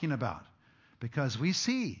talking about. Because we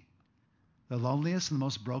see the loneliest and the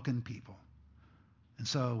most broken people. And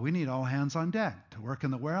so we need all hands on deck to work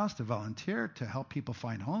in the warehouse, to volunteer, to help people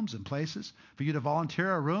find homes and places, for you to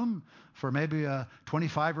volunteer a room for maybe a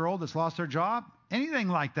 25-year-old that's lost their job, anything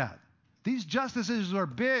like that. These justice issues are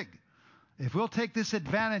big. If we'll take this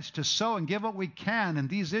advantage to sow and give what we can in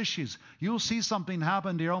these issues, you'll see something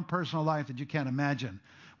happen to your own personal life that you can't imagine.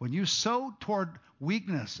 When you sow toward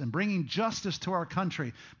weakness and bringing justice to our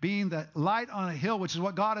country, being the light on a hill, which is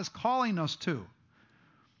what God is calling us to.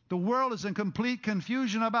 The world is in complete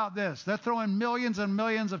confusion about this. They're throwing millions and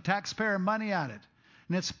millions of taxpayer money at it.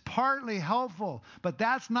 And it's partly helpful, but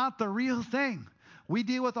that's not the real thing. We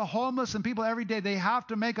deal with the homeless and people every day. They have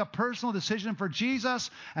to make a personal decision for Jesus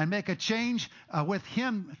and make a change with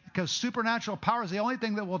Him, because supernatural power is the only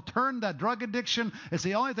thing that will turn that drug addiction. It's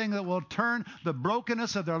the only thing that will turn the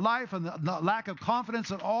brokenness of their life and the lack of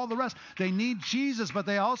confidence and all the rest. They need Jesus, but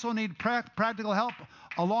they also need practical help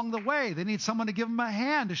along the way. They need someone to give them a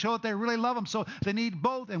hand to show that they really love them. So they need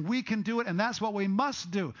both, and we can do it, and that's what we must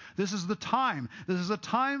do. This is the time. This is a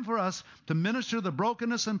time for us to minister the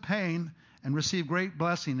brokenness and pain and receive great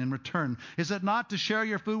blessing in return. Is it not to share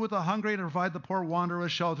your food with the hungry, to provide the poor wanderer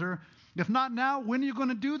with shelter? If not now, when are you going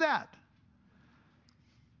to do that?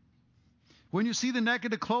 When you see the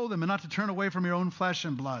naked, to clothe them, and not to turn away from your own flesh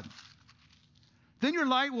and blood. Then your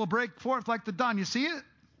light will break forth like the dawn. You see it?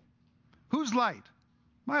 Whose light?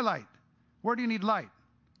 My light. Where do you need light?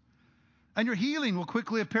 And your healing will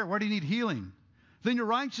quickly appear. Where do you need healing? Then your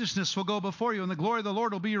righteousness will go before you, and the glory of the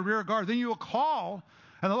Lord will be your rear guard. Then you will call,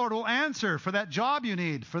 and the Lord will answer for that job you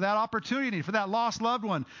need, for that opportunity you need, for that lost loved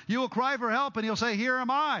one. You will cry for help, and He'll say, here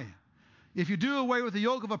am I. If you do away with the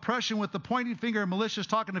yoke of oppression, with the pointing finger and malicious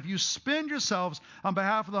talk, and if you spend yourselves on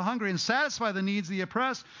behalf of the hungry and satisfy the needs of the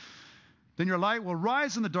oppressed, then your light will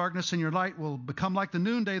rise in the darkness, and your light will become like the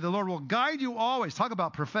noonday. The Lord will guide you always. Talk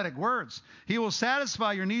about prophetic words. He will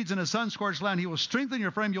satisfy your needs in a sun-scorched land. He will strengthen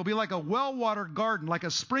your frame. You'll be like a well-watered garden, like a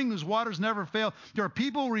spring whose waters never fail. Your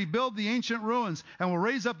people will rebuild the ancient ruins and will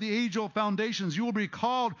raise up the age-old foundations. You will be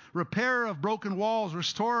called repairer of broken walls,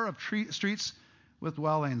 restorer of streets with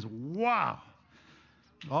dwellings. Wow.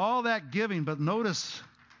 All that giving, but notice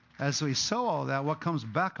as we sow all that, what comes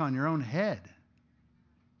back on your own head?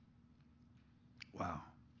 Wow.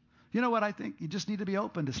 You know what I think? You just need to be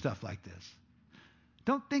open to stuff like this.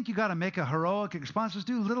 Don't think you got to make a heroic response. Just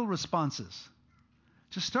do little responses.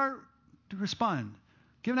 Just start to respond.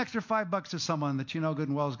 Give an extra $5 to someone that you know good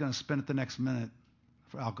and well is going to spend it the next minute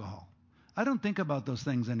for alcohol. I don't think about those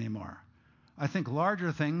things anymore. I think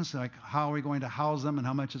larger things like how are we going to house them and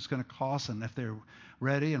how much it's going to cost and if they're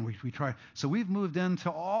ready, and we try. So we've moved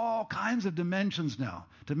into all kinds of dimensions now.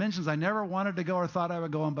 Dimensions I never wanted to go or thought I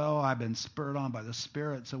would go on, but I've been spurred on by the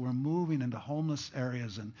Spirit. So we're moving into homeless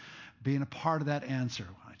areas and being a part of that answer.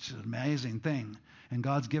 It's an amazing thing. And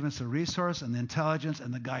God's given us the resource and the intelligence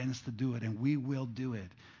and the guidance to do it, and we will do it.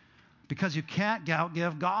 Because you can't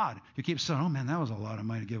outgive God. You keep saying, oh man, that was a lot of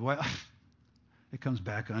money to give away. It comes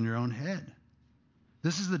back on your own head.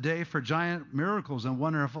 This is the day for giant miracles and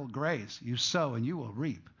wonderful grace. You sow and you will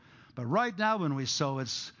reap. But right now when we sow,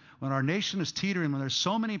 it's when our nation is teetering, when there's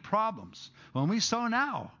so many problems. When we sow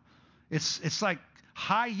now, it's like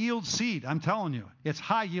high yield seed. I'm telling you, it's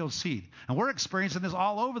high yield seed. And we're experiencing this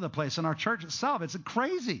all over the place in our church itself. It's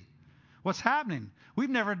crazy what's happening. We've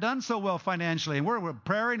never done so well financially. And we're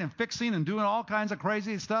praying and fixing and doing all kinds of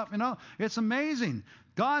crazy stuff. You know, it's amazing.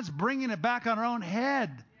 God's bringing it back on our own head.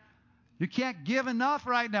 You can't give enough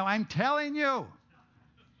right now. I'm telling you.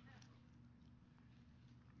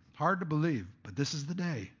 Hard to believe, but this is the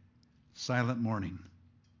day. Silent morning.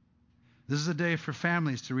 This is a day for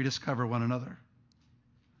families to rediscover one another.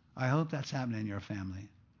 I hope that's happening in your family.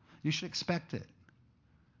 You should expect it.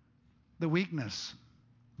 The weakness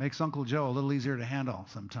makes Uncle Joe a little easier to handle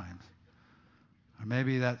sometimes. Or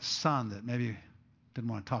maybe that son that maybe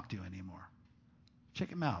didn't want to talk to you anymore.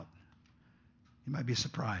 Check him out. You might be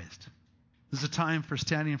surprised. This is a time for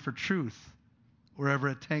standing for truth wherever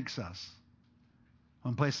it takes us.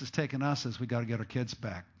 One place it's taken us is we got to get our kids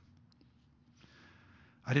back.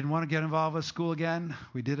 I didn't want to get involved with school again.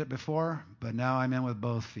 We did it before, but now I'm in with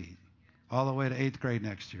both feet. All the way to 8th grade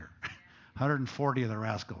next year. 140 of the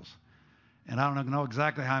rascals. And I don't know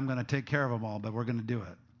exactly how I'm going to take care of them all, but we're going to do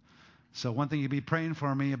it. So one thing you'd be praying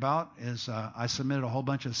for me about is I submitted a whole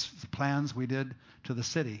bunch of plans we did to the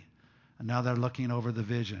city. And now they're looking over the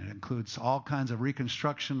vision. It includes all kinds of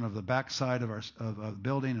reconstruction of the backside of our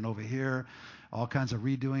building and over here, all kinds of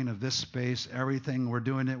redoing of this space, everything. We're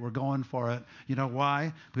doing it. We're going for it. You know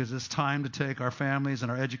why? Because it's time to take our families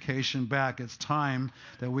and our education back. It's time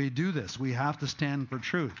that we do this. We have to stand for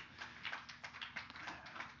truth.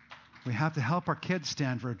 We have to help our kids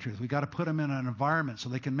stand for truth. We got to put them in an environment so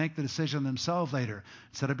they can make the decision themselves later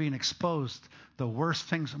instead of being exposed to the worst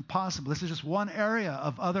things possible. This is just one area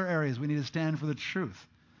of other areas we need to stand for the truth.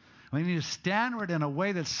 We need to stand for it in a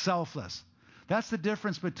way that's selfless. That's the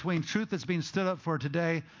difference between truth that's being stood up for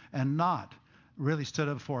today and not really stood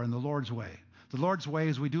up for in the Lord's way. The Lord's way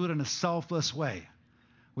is we do it in a selfless way.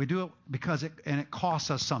 We do it because it costs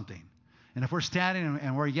us something. And if we're standing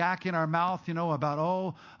and we're yakking our mouth, you know,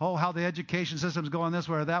 about, how the education system's going this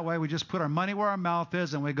way or that way, we just put our money where our mouth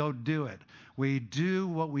is and we go do it. We do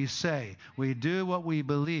what we say. We do what we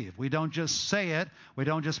believe. We don't just say it. We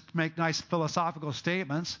don't just make nice philosophical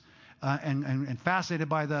statements and fascinated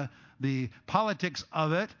by the politics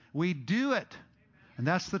of it. We do it. And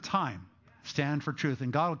that's the time. Stand for truth.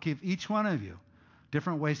 And God will give each one of you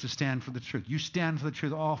different ways to stand for the truth. You stand for the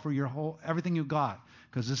truth all for your everything you got,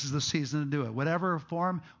 because this is the season to do it. Whatever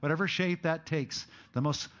form, whatever shape that takes. The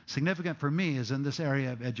most significant for me is in this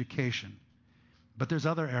area of education. But there's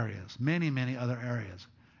other areas, many, many other areas.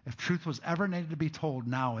 If truth was ever needed to be told,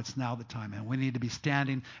 now it's now the time. And we need to be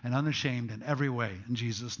standing and unashamed in every way in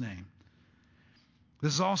Jesus' name.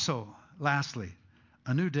 This is also, lastly,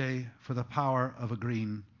 a new day for the power of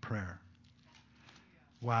agreeing prayer.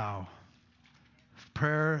 Wow.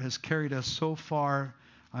 Prayer has carried us so far.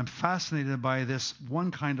 I'm fascinated by this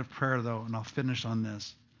one kind of prayer, though, and I'll finish on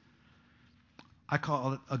this. I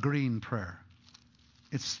call it agreeing prayer.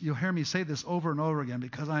 You'll hear me say this over and over again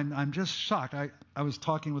because I'm just shocked. I was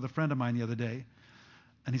talking with a friend of mine the other day,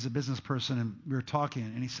 and he's a business person, and we were talking,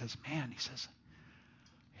 and he says, I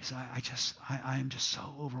am just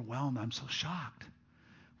so overwhelmed. I'm so shocked.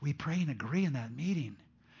 We pray and agree in that meeting,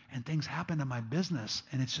 and things happen in my business,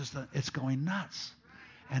 and it's going nuts.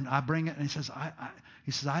 And I bring it, and he says,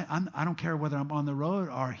 I don't care whether I'm on the road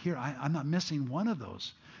or here. I'm not missing one of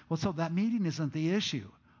those. Well, so that meeting isn't the issue.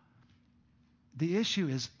 The issue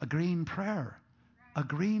is agreeing prayer,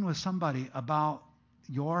 agreeing with somebody about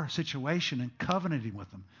your situation and covenanting with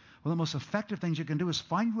them. One of the most effective things you can do is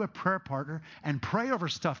find you a prayer partner and pray over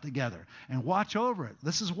stuff together and watch over it.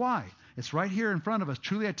 This is why. It's right here in front of us.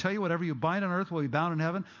 Truly, I tell you, whatever you bind on earth will be bound in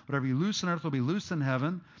heaven. Whatever you loose on earth will be loosed in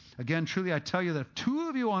heaven. Again, truly, I tell you that if two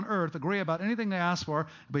of you on earth agree about anything they ask for, it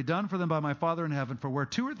will be done for them by my Father in heaven. For where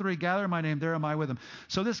two or three gather in my name, there am I with them.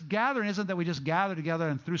 So this gathering isn't that we just gather together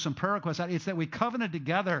and through some prayer requests. It's that we covenant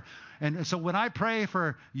together. And so when I pray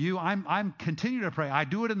for you, I'm continue to pray. I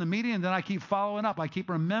do it in the meeting, and then I keep following up. I keep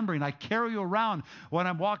remembering. I carry you around when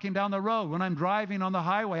I'm walking down the road, when I'm driving on the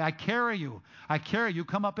highway. I carry you. You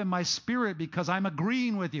come up in my spirit because I'm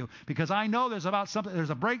agreeing with you, because I know there's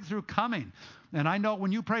a breakthrough coming. And I know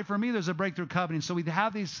when you pray for me, there's a breakthrough coming. So we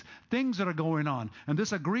have these things that are going on. And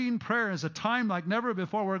this agreeing prayer is a time like never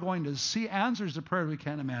before. We're going to see answers to prayer we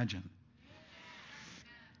can't imagine.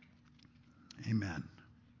 Amen.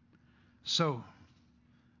 So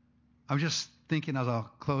I'm just thinking as I'll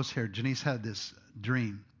close here, Janice had this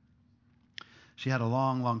dream. She had a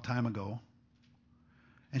long, long time ago.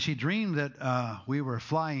 And she dreamed that we were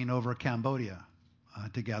flying over Cambodia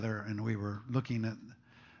together, and we were looking at,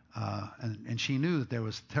 and she knew that there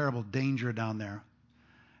was terrible danger down there,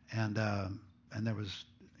 and there was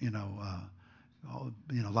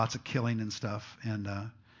lots of killing and stuff,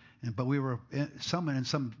 but we were in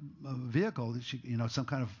some vehicle, some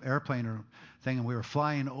kind of airplane or thing, and we were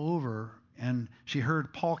flying over, and she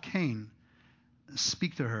heard Paul Cain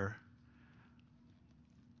speak to her.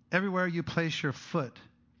 Everywhere you place your foot,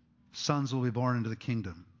 sons will be born into the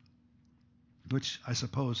kingdom, which I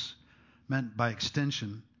suppose meant by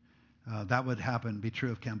extension that would be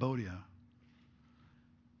true of Cambodia.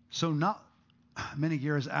 So not many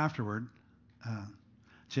years afterward,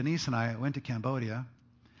 Janice and I went to Cambodia,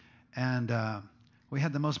 and we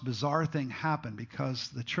had the most bizarre thing happen, because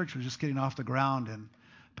the church was just getting off the ground in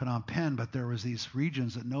Phnom Penh, but there was these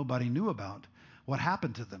regions that nobody knew about. What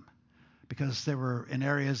happened to them? Because they were in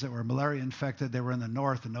areas that were malaria infected. They were in the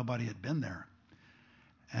north, and nobody had been there.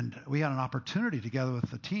 And we had an opportunity together with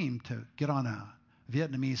the team to get on a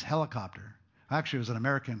Vietnamese helicopter. Actually, it was an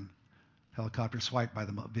American helicopter swiped by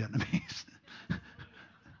the Vietnamese.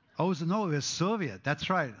 It was Soviet. That's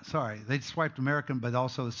right. Sorry. They swiped American, but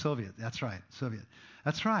also the Soviet. That's right. Soviet.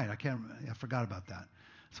 That's right. I forgot about that.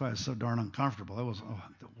 That's why I was so darn uncomfortable. It was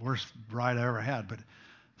the worst ride I ever had. But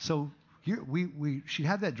so she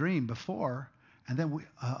had that dream before, and then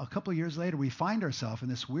a couple of years later, we find ourselves in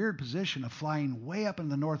this weird position of flying way up in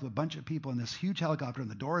the north with a bunch of people in this huge helicopter,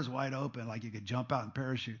 and the door is wide open, like you could jump out and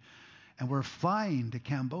parachute. And we're flying to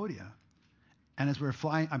Cambodia. And as we're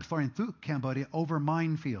flying, I'm flying through Cambodia over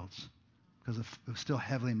minefields, because it was still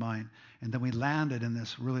heavily mined. And then we landed in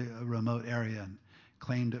this really remote area and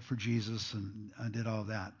claimed it for Jesus and did all of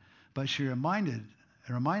that. But she reminded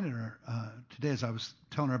her today, as I was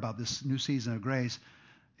telling her about this new season of grace.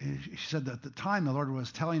 She said that at the time the Lord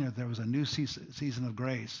was telling her there was a new season of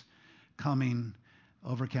grace coming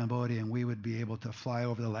over Cambodia, and we would be able to fly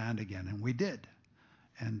over the land again. And we did.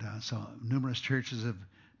 And so numerous churches have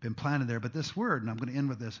been planted there. But this word, and I'm going to end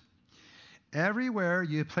with this: everywhere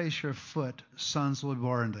you place your foot, sons will be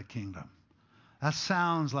born into the kingdom. That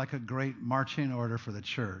sounds like a great marching order for the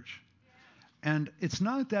church. And it's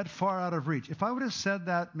not that far out of reach. If I would have said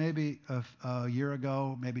that maybe a year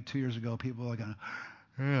ago, maybe 2 years ago, people are going,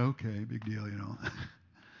 yeah, okay, big deal,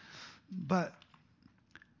 But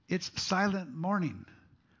it's silent mourning.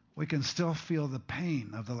 We can still feel the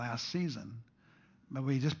pain of the last season, but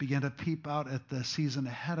we just begin to peep out at the season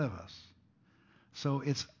ahead of us. So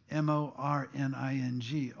it's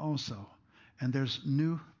morning also. And there's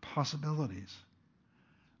new possibilities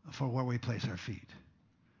for where we place our feet.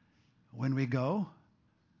 When we go,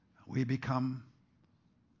 we become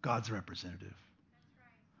God's representative. That's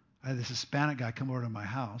right. I had this Hispanic guy come over to my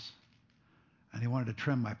house, and he wanted to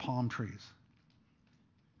trim my palm trees.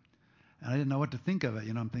 And I didn't know what to think of it.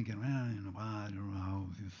 I'm thinking, I don't know,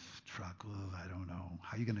 truck, I don't know.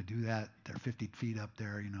 How are you going to do that? They're 50 feet up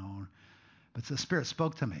there, But the Spirit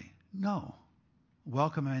spoke to me. No.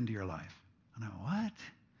 Welcome him into your life. And I went, what?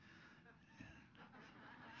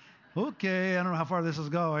 Okay, I don't know how far this is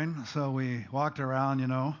going. So we walked around,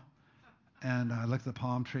 and I looked at the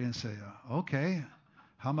palm tree and said, okay,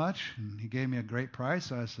 how much? And he gave me a great price.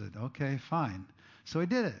 So I said, okay, fine. So he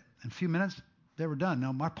did it. In a few minutes, they were done.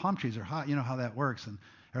 Now, my palm trees are hot. You know how that works. And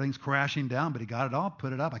everything's crashing down, but he got it all,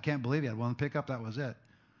 put it up. I can't believe he had one pickup. That was it.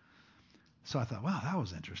 So I thought, wow, that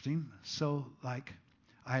was interesting. So, I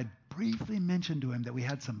had briefly mentioned to him that we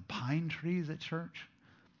had some pine trees at church.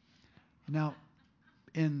 Now,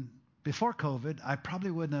 before COVID, I probably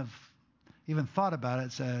wouldn't have even thought about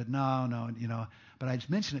it, said, no, but I just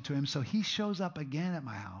mentioned it to him. So he shows up again at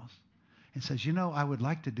my house, and says, I would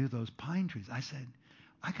like to do those pine trees. I said,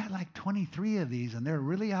 I got like 23 of these, and they're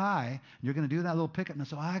really high. You're going to do that little pickup. And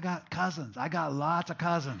so I got cousins. I got lots of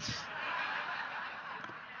cousins.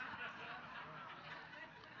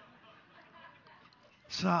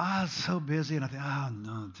 So I was so busy, and I think, oh,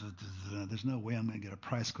 no, there's no way I'm going to get a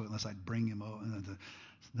price quote unless I bring him over. And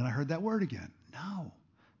then I heard that word again. No,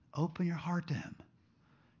 open your heart to him.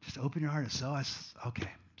 Just open your heart. So okay.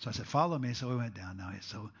 So I said, follow me. So we went down now.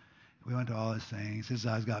 So we went to all his things. His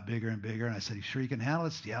eyes got bigger and bigger. And I said, you sure you can handle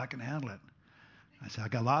it? Said, yeah, I can handle it. I said, I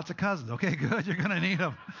got lots of cousins. Okay, good. You're going to need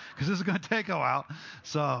them because this is going to take a while.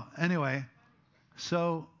 So anyway,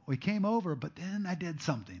 so we came over, but then I did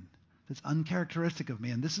something that's uncharacteristic of me.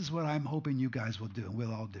 And this is what I'm hoping you guys will do and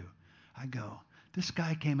we'll all do. I go, this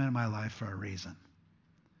guy came into my life for a reason.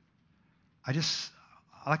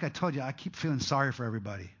 Like I told you, I keep feeling sorry for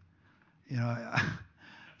everybody.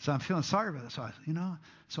 So I'm feeling sorry for this.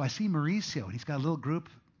 So I see Mauricio, and he's got a little group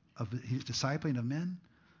he's discipling of men.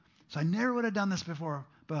 So I never would have done this before,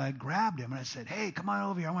 but I grabbed him and I said, hey, come on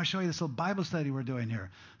over here. I want to show you this little Bible study we're doing here.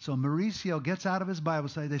 So Mauricio gets out of his Bible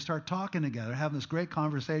study. They start talking together, having this great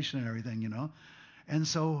conversation and everything, And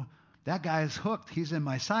so that guy is hooked. He's in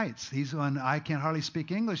my sights. I can't hardly speak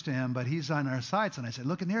English to him, but he's on our sights. And I said,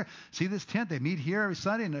 look in here. See this tent? They meet here every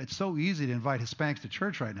Sunday. And it's so easy to invite Hispanics to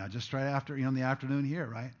church right now, just right after, in the afternoon here,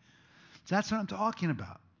 right? So that's what I'm talking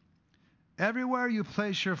about. Everywhere you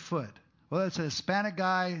place your foot, whether it's a Hispanic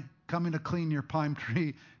guy coming to clean your pine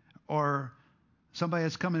tree or somebody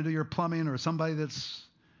that's coming to do your plumbing or somebody that's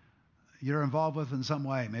you're involved with in some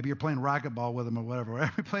way. Maybe you're playing racquetball with them or whatever.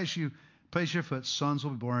 Every place you place your foot, sons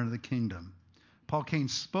will be born into the kingdom. Paul Cain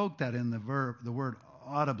spoke that in the word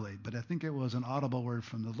audibly, but I think it was an audible word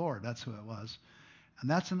from the Lord. That's who it was. And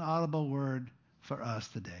that's an audible word for us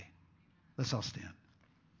today. Let's all stand.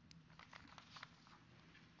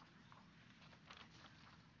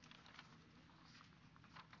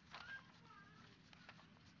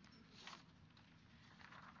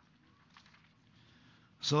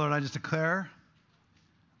 So, Lord, I just declare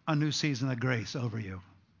a new season of grace over you.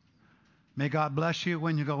 May God bless you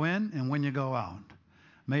when you go in and when you go out.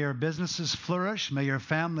 May your businesses flourish. May your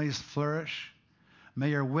families flourish.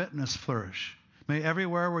 May your witness flourish. May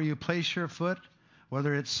everywhere where you place your foot,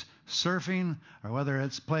 whether it's surfing or whether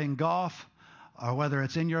it's playing golf or whether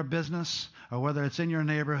it's in your business or whether it's in your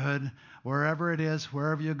neighborhood, wherever it is,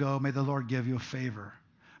 wherever you go, may the Lord give you favor.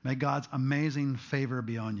 May God's amazing favor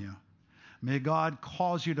be on you. May God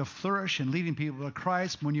cause you to flourish in leading people to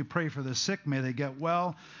Christ. When you pray for the sick, may they get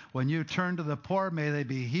well. When you turn to the poor, may they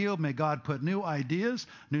be healed. May God put new ideas,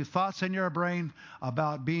 new thoughts in your brain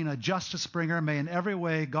about being a justice bringer. May in every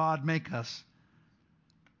way God make us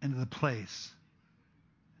into the place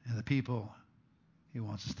and the people He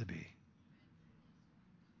wants us to be.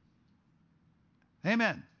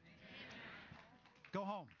 Amen. Go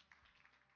home.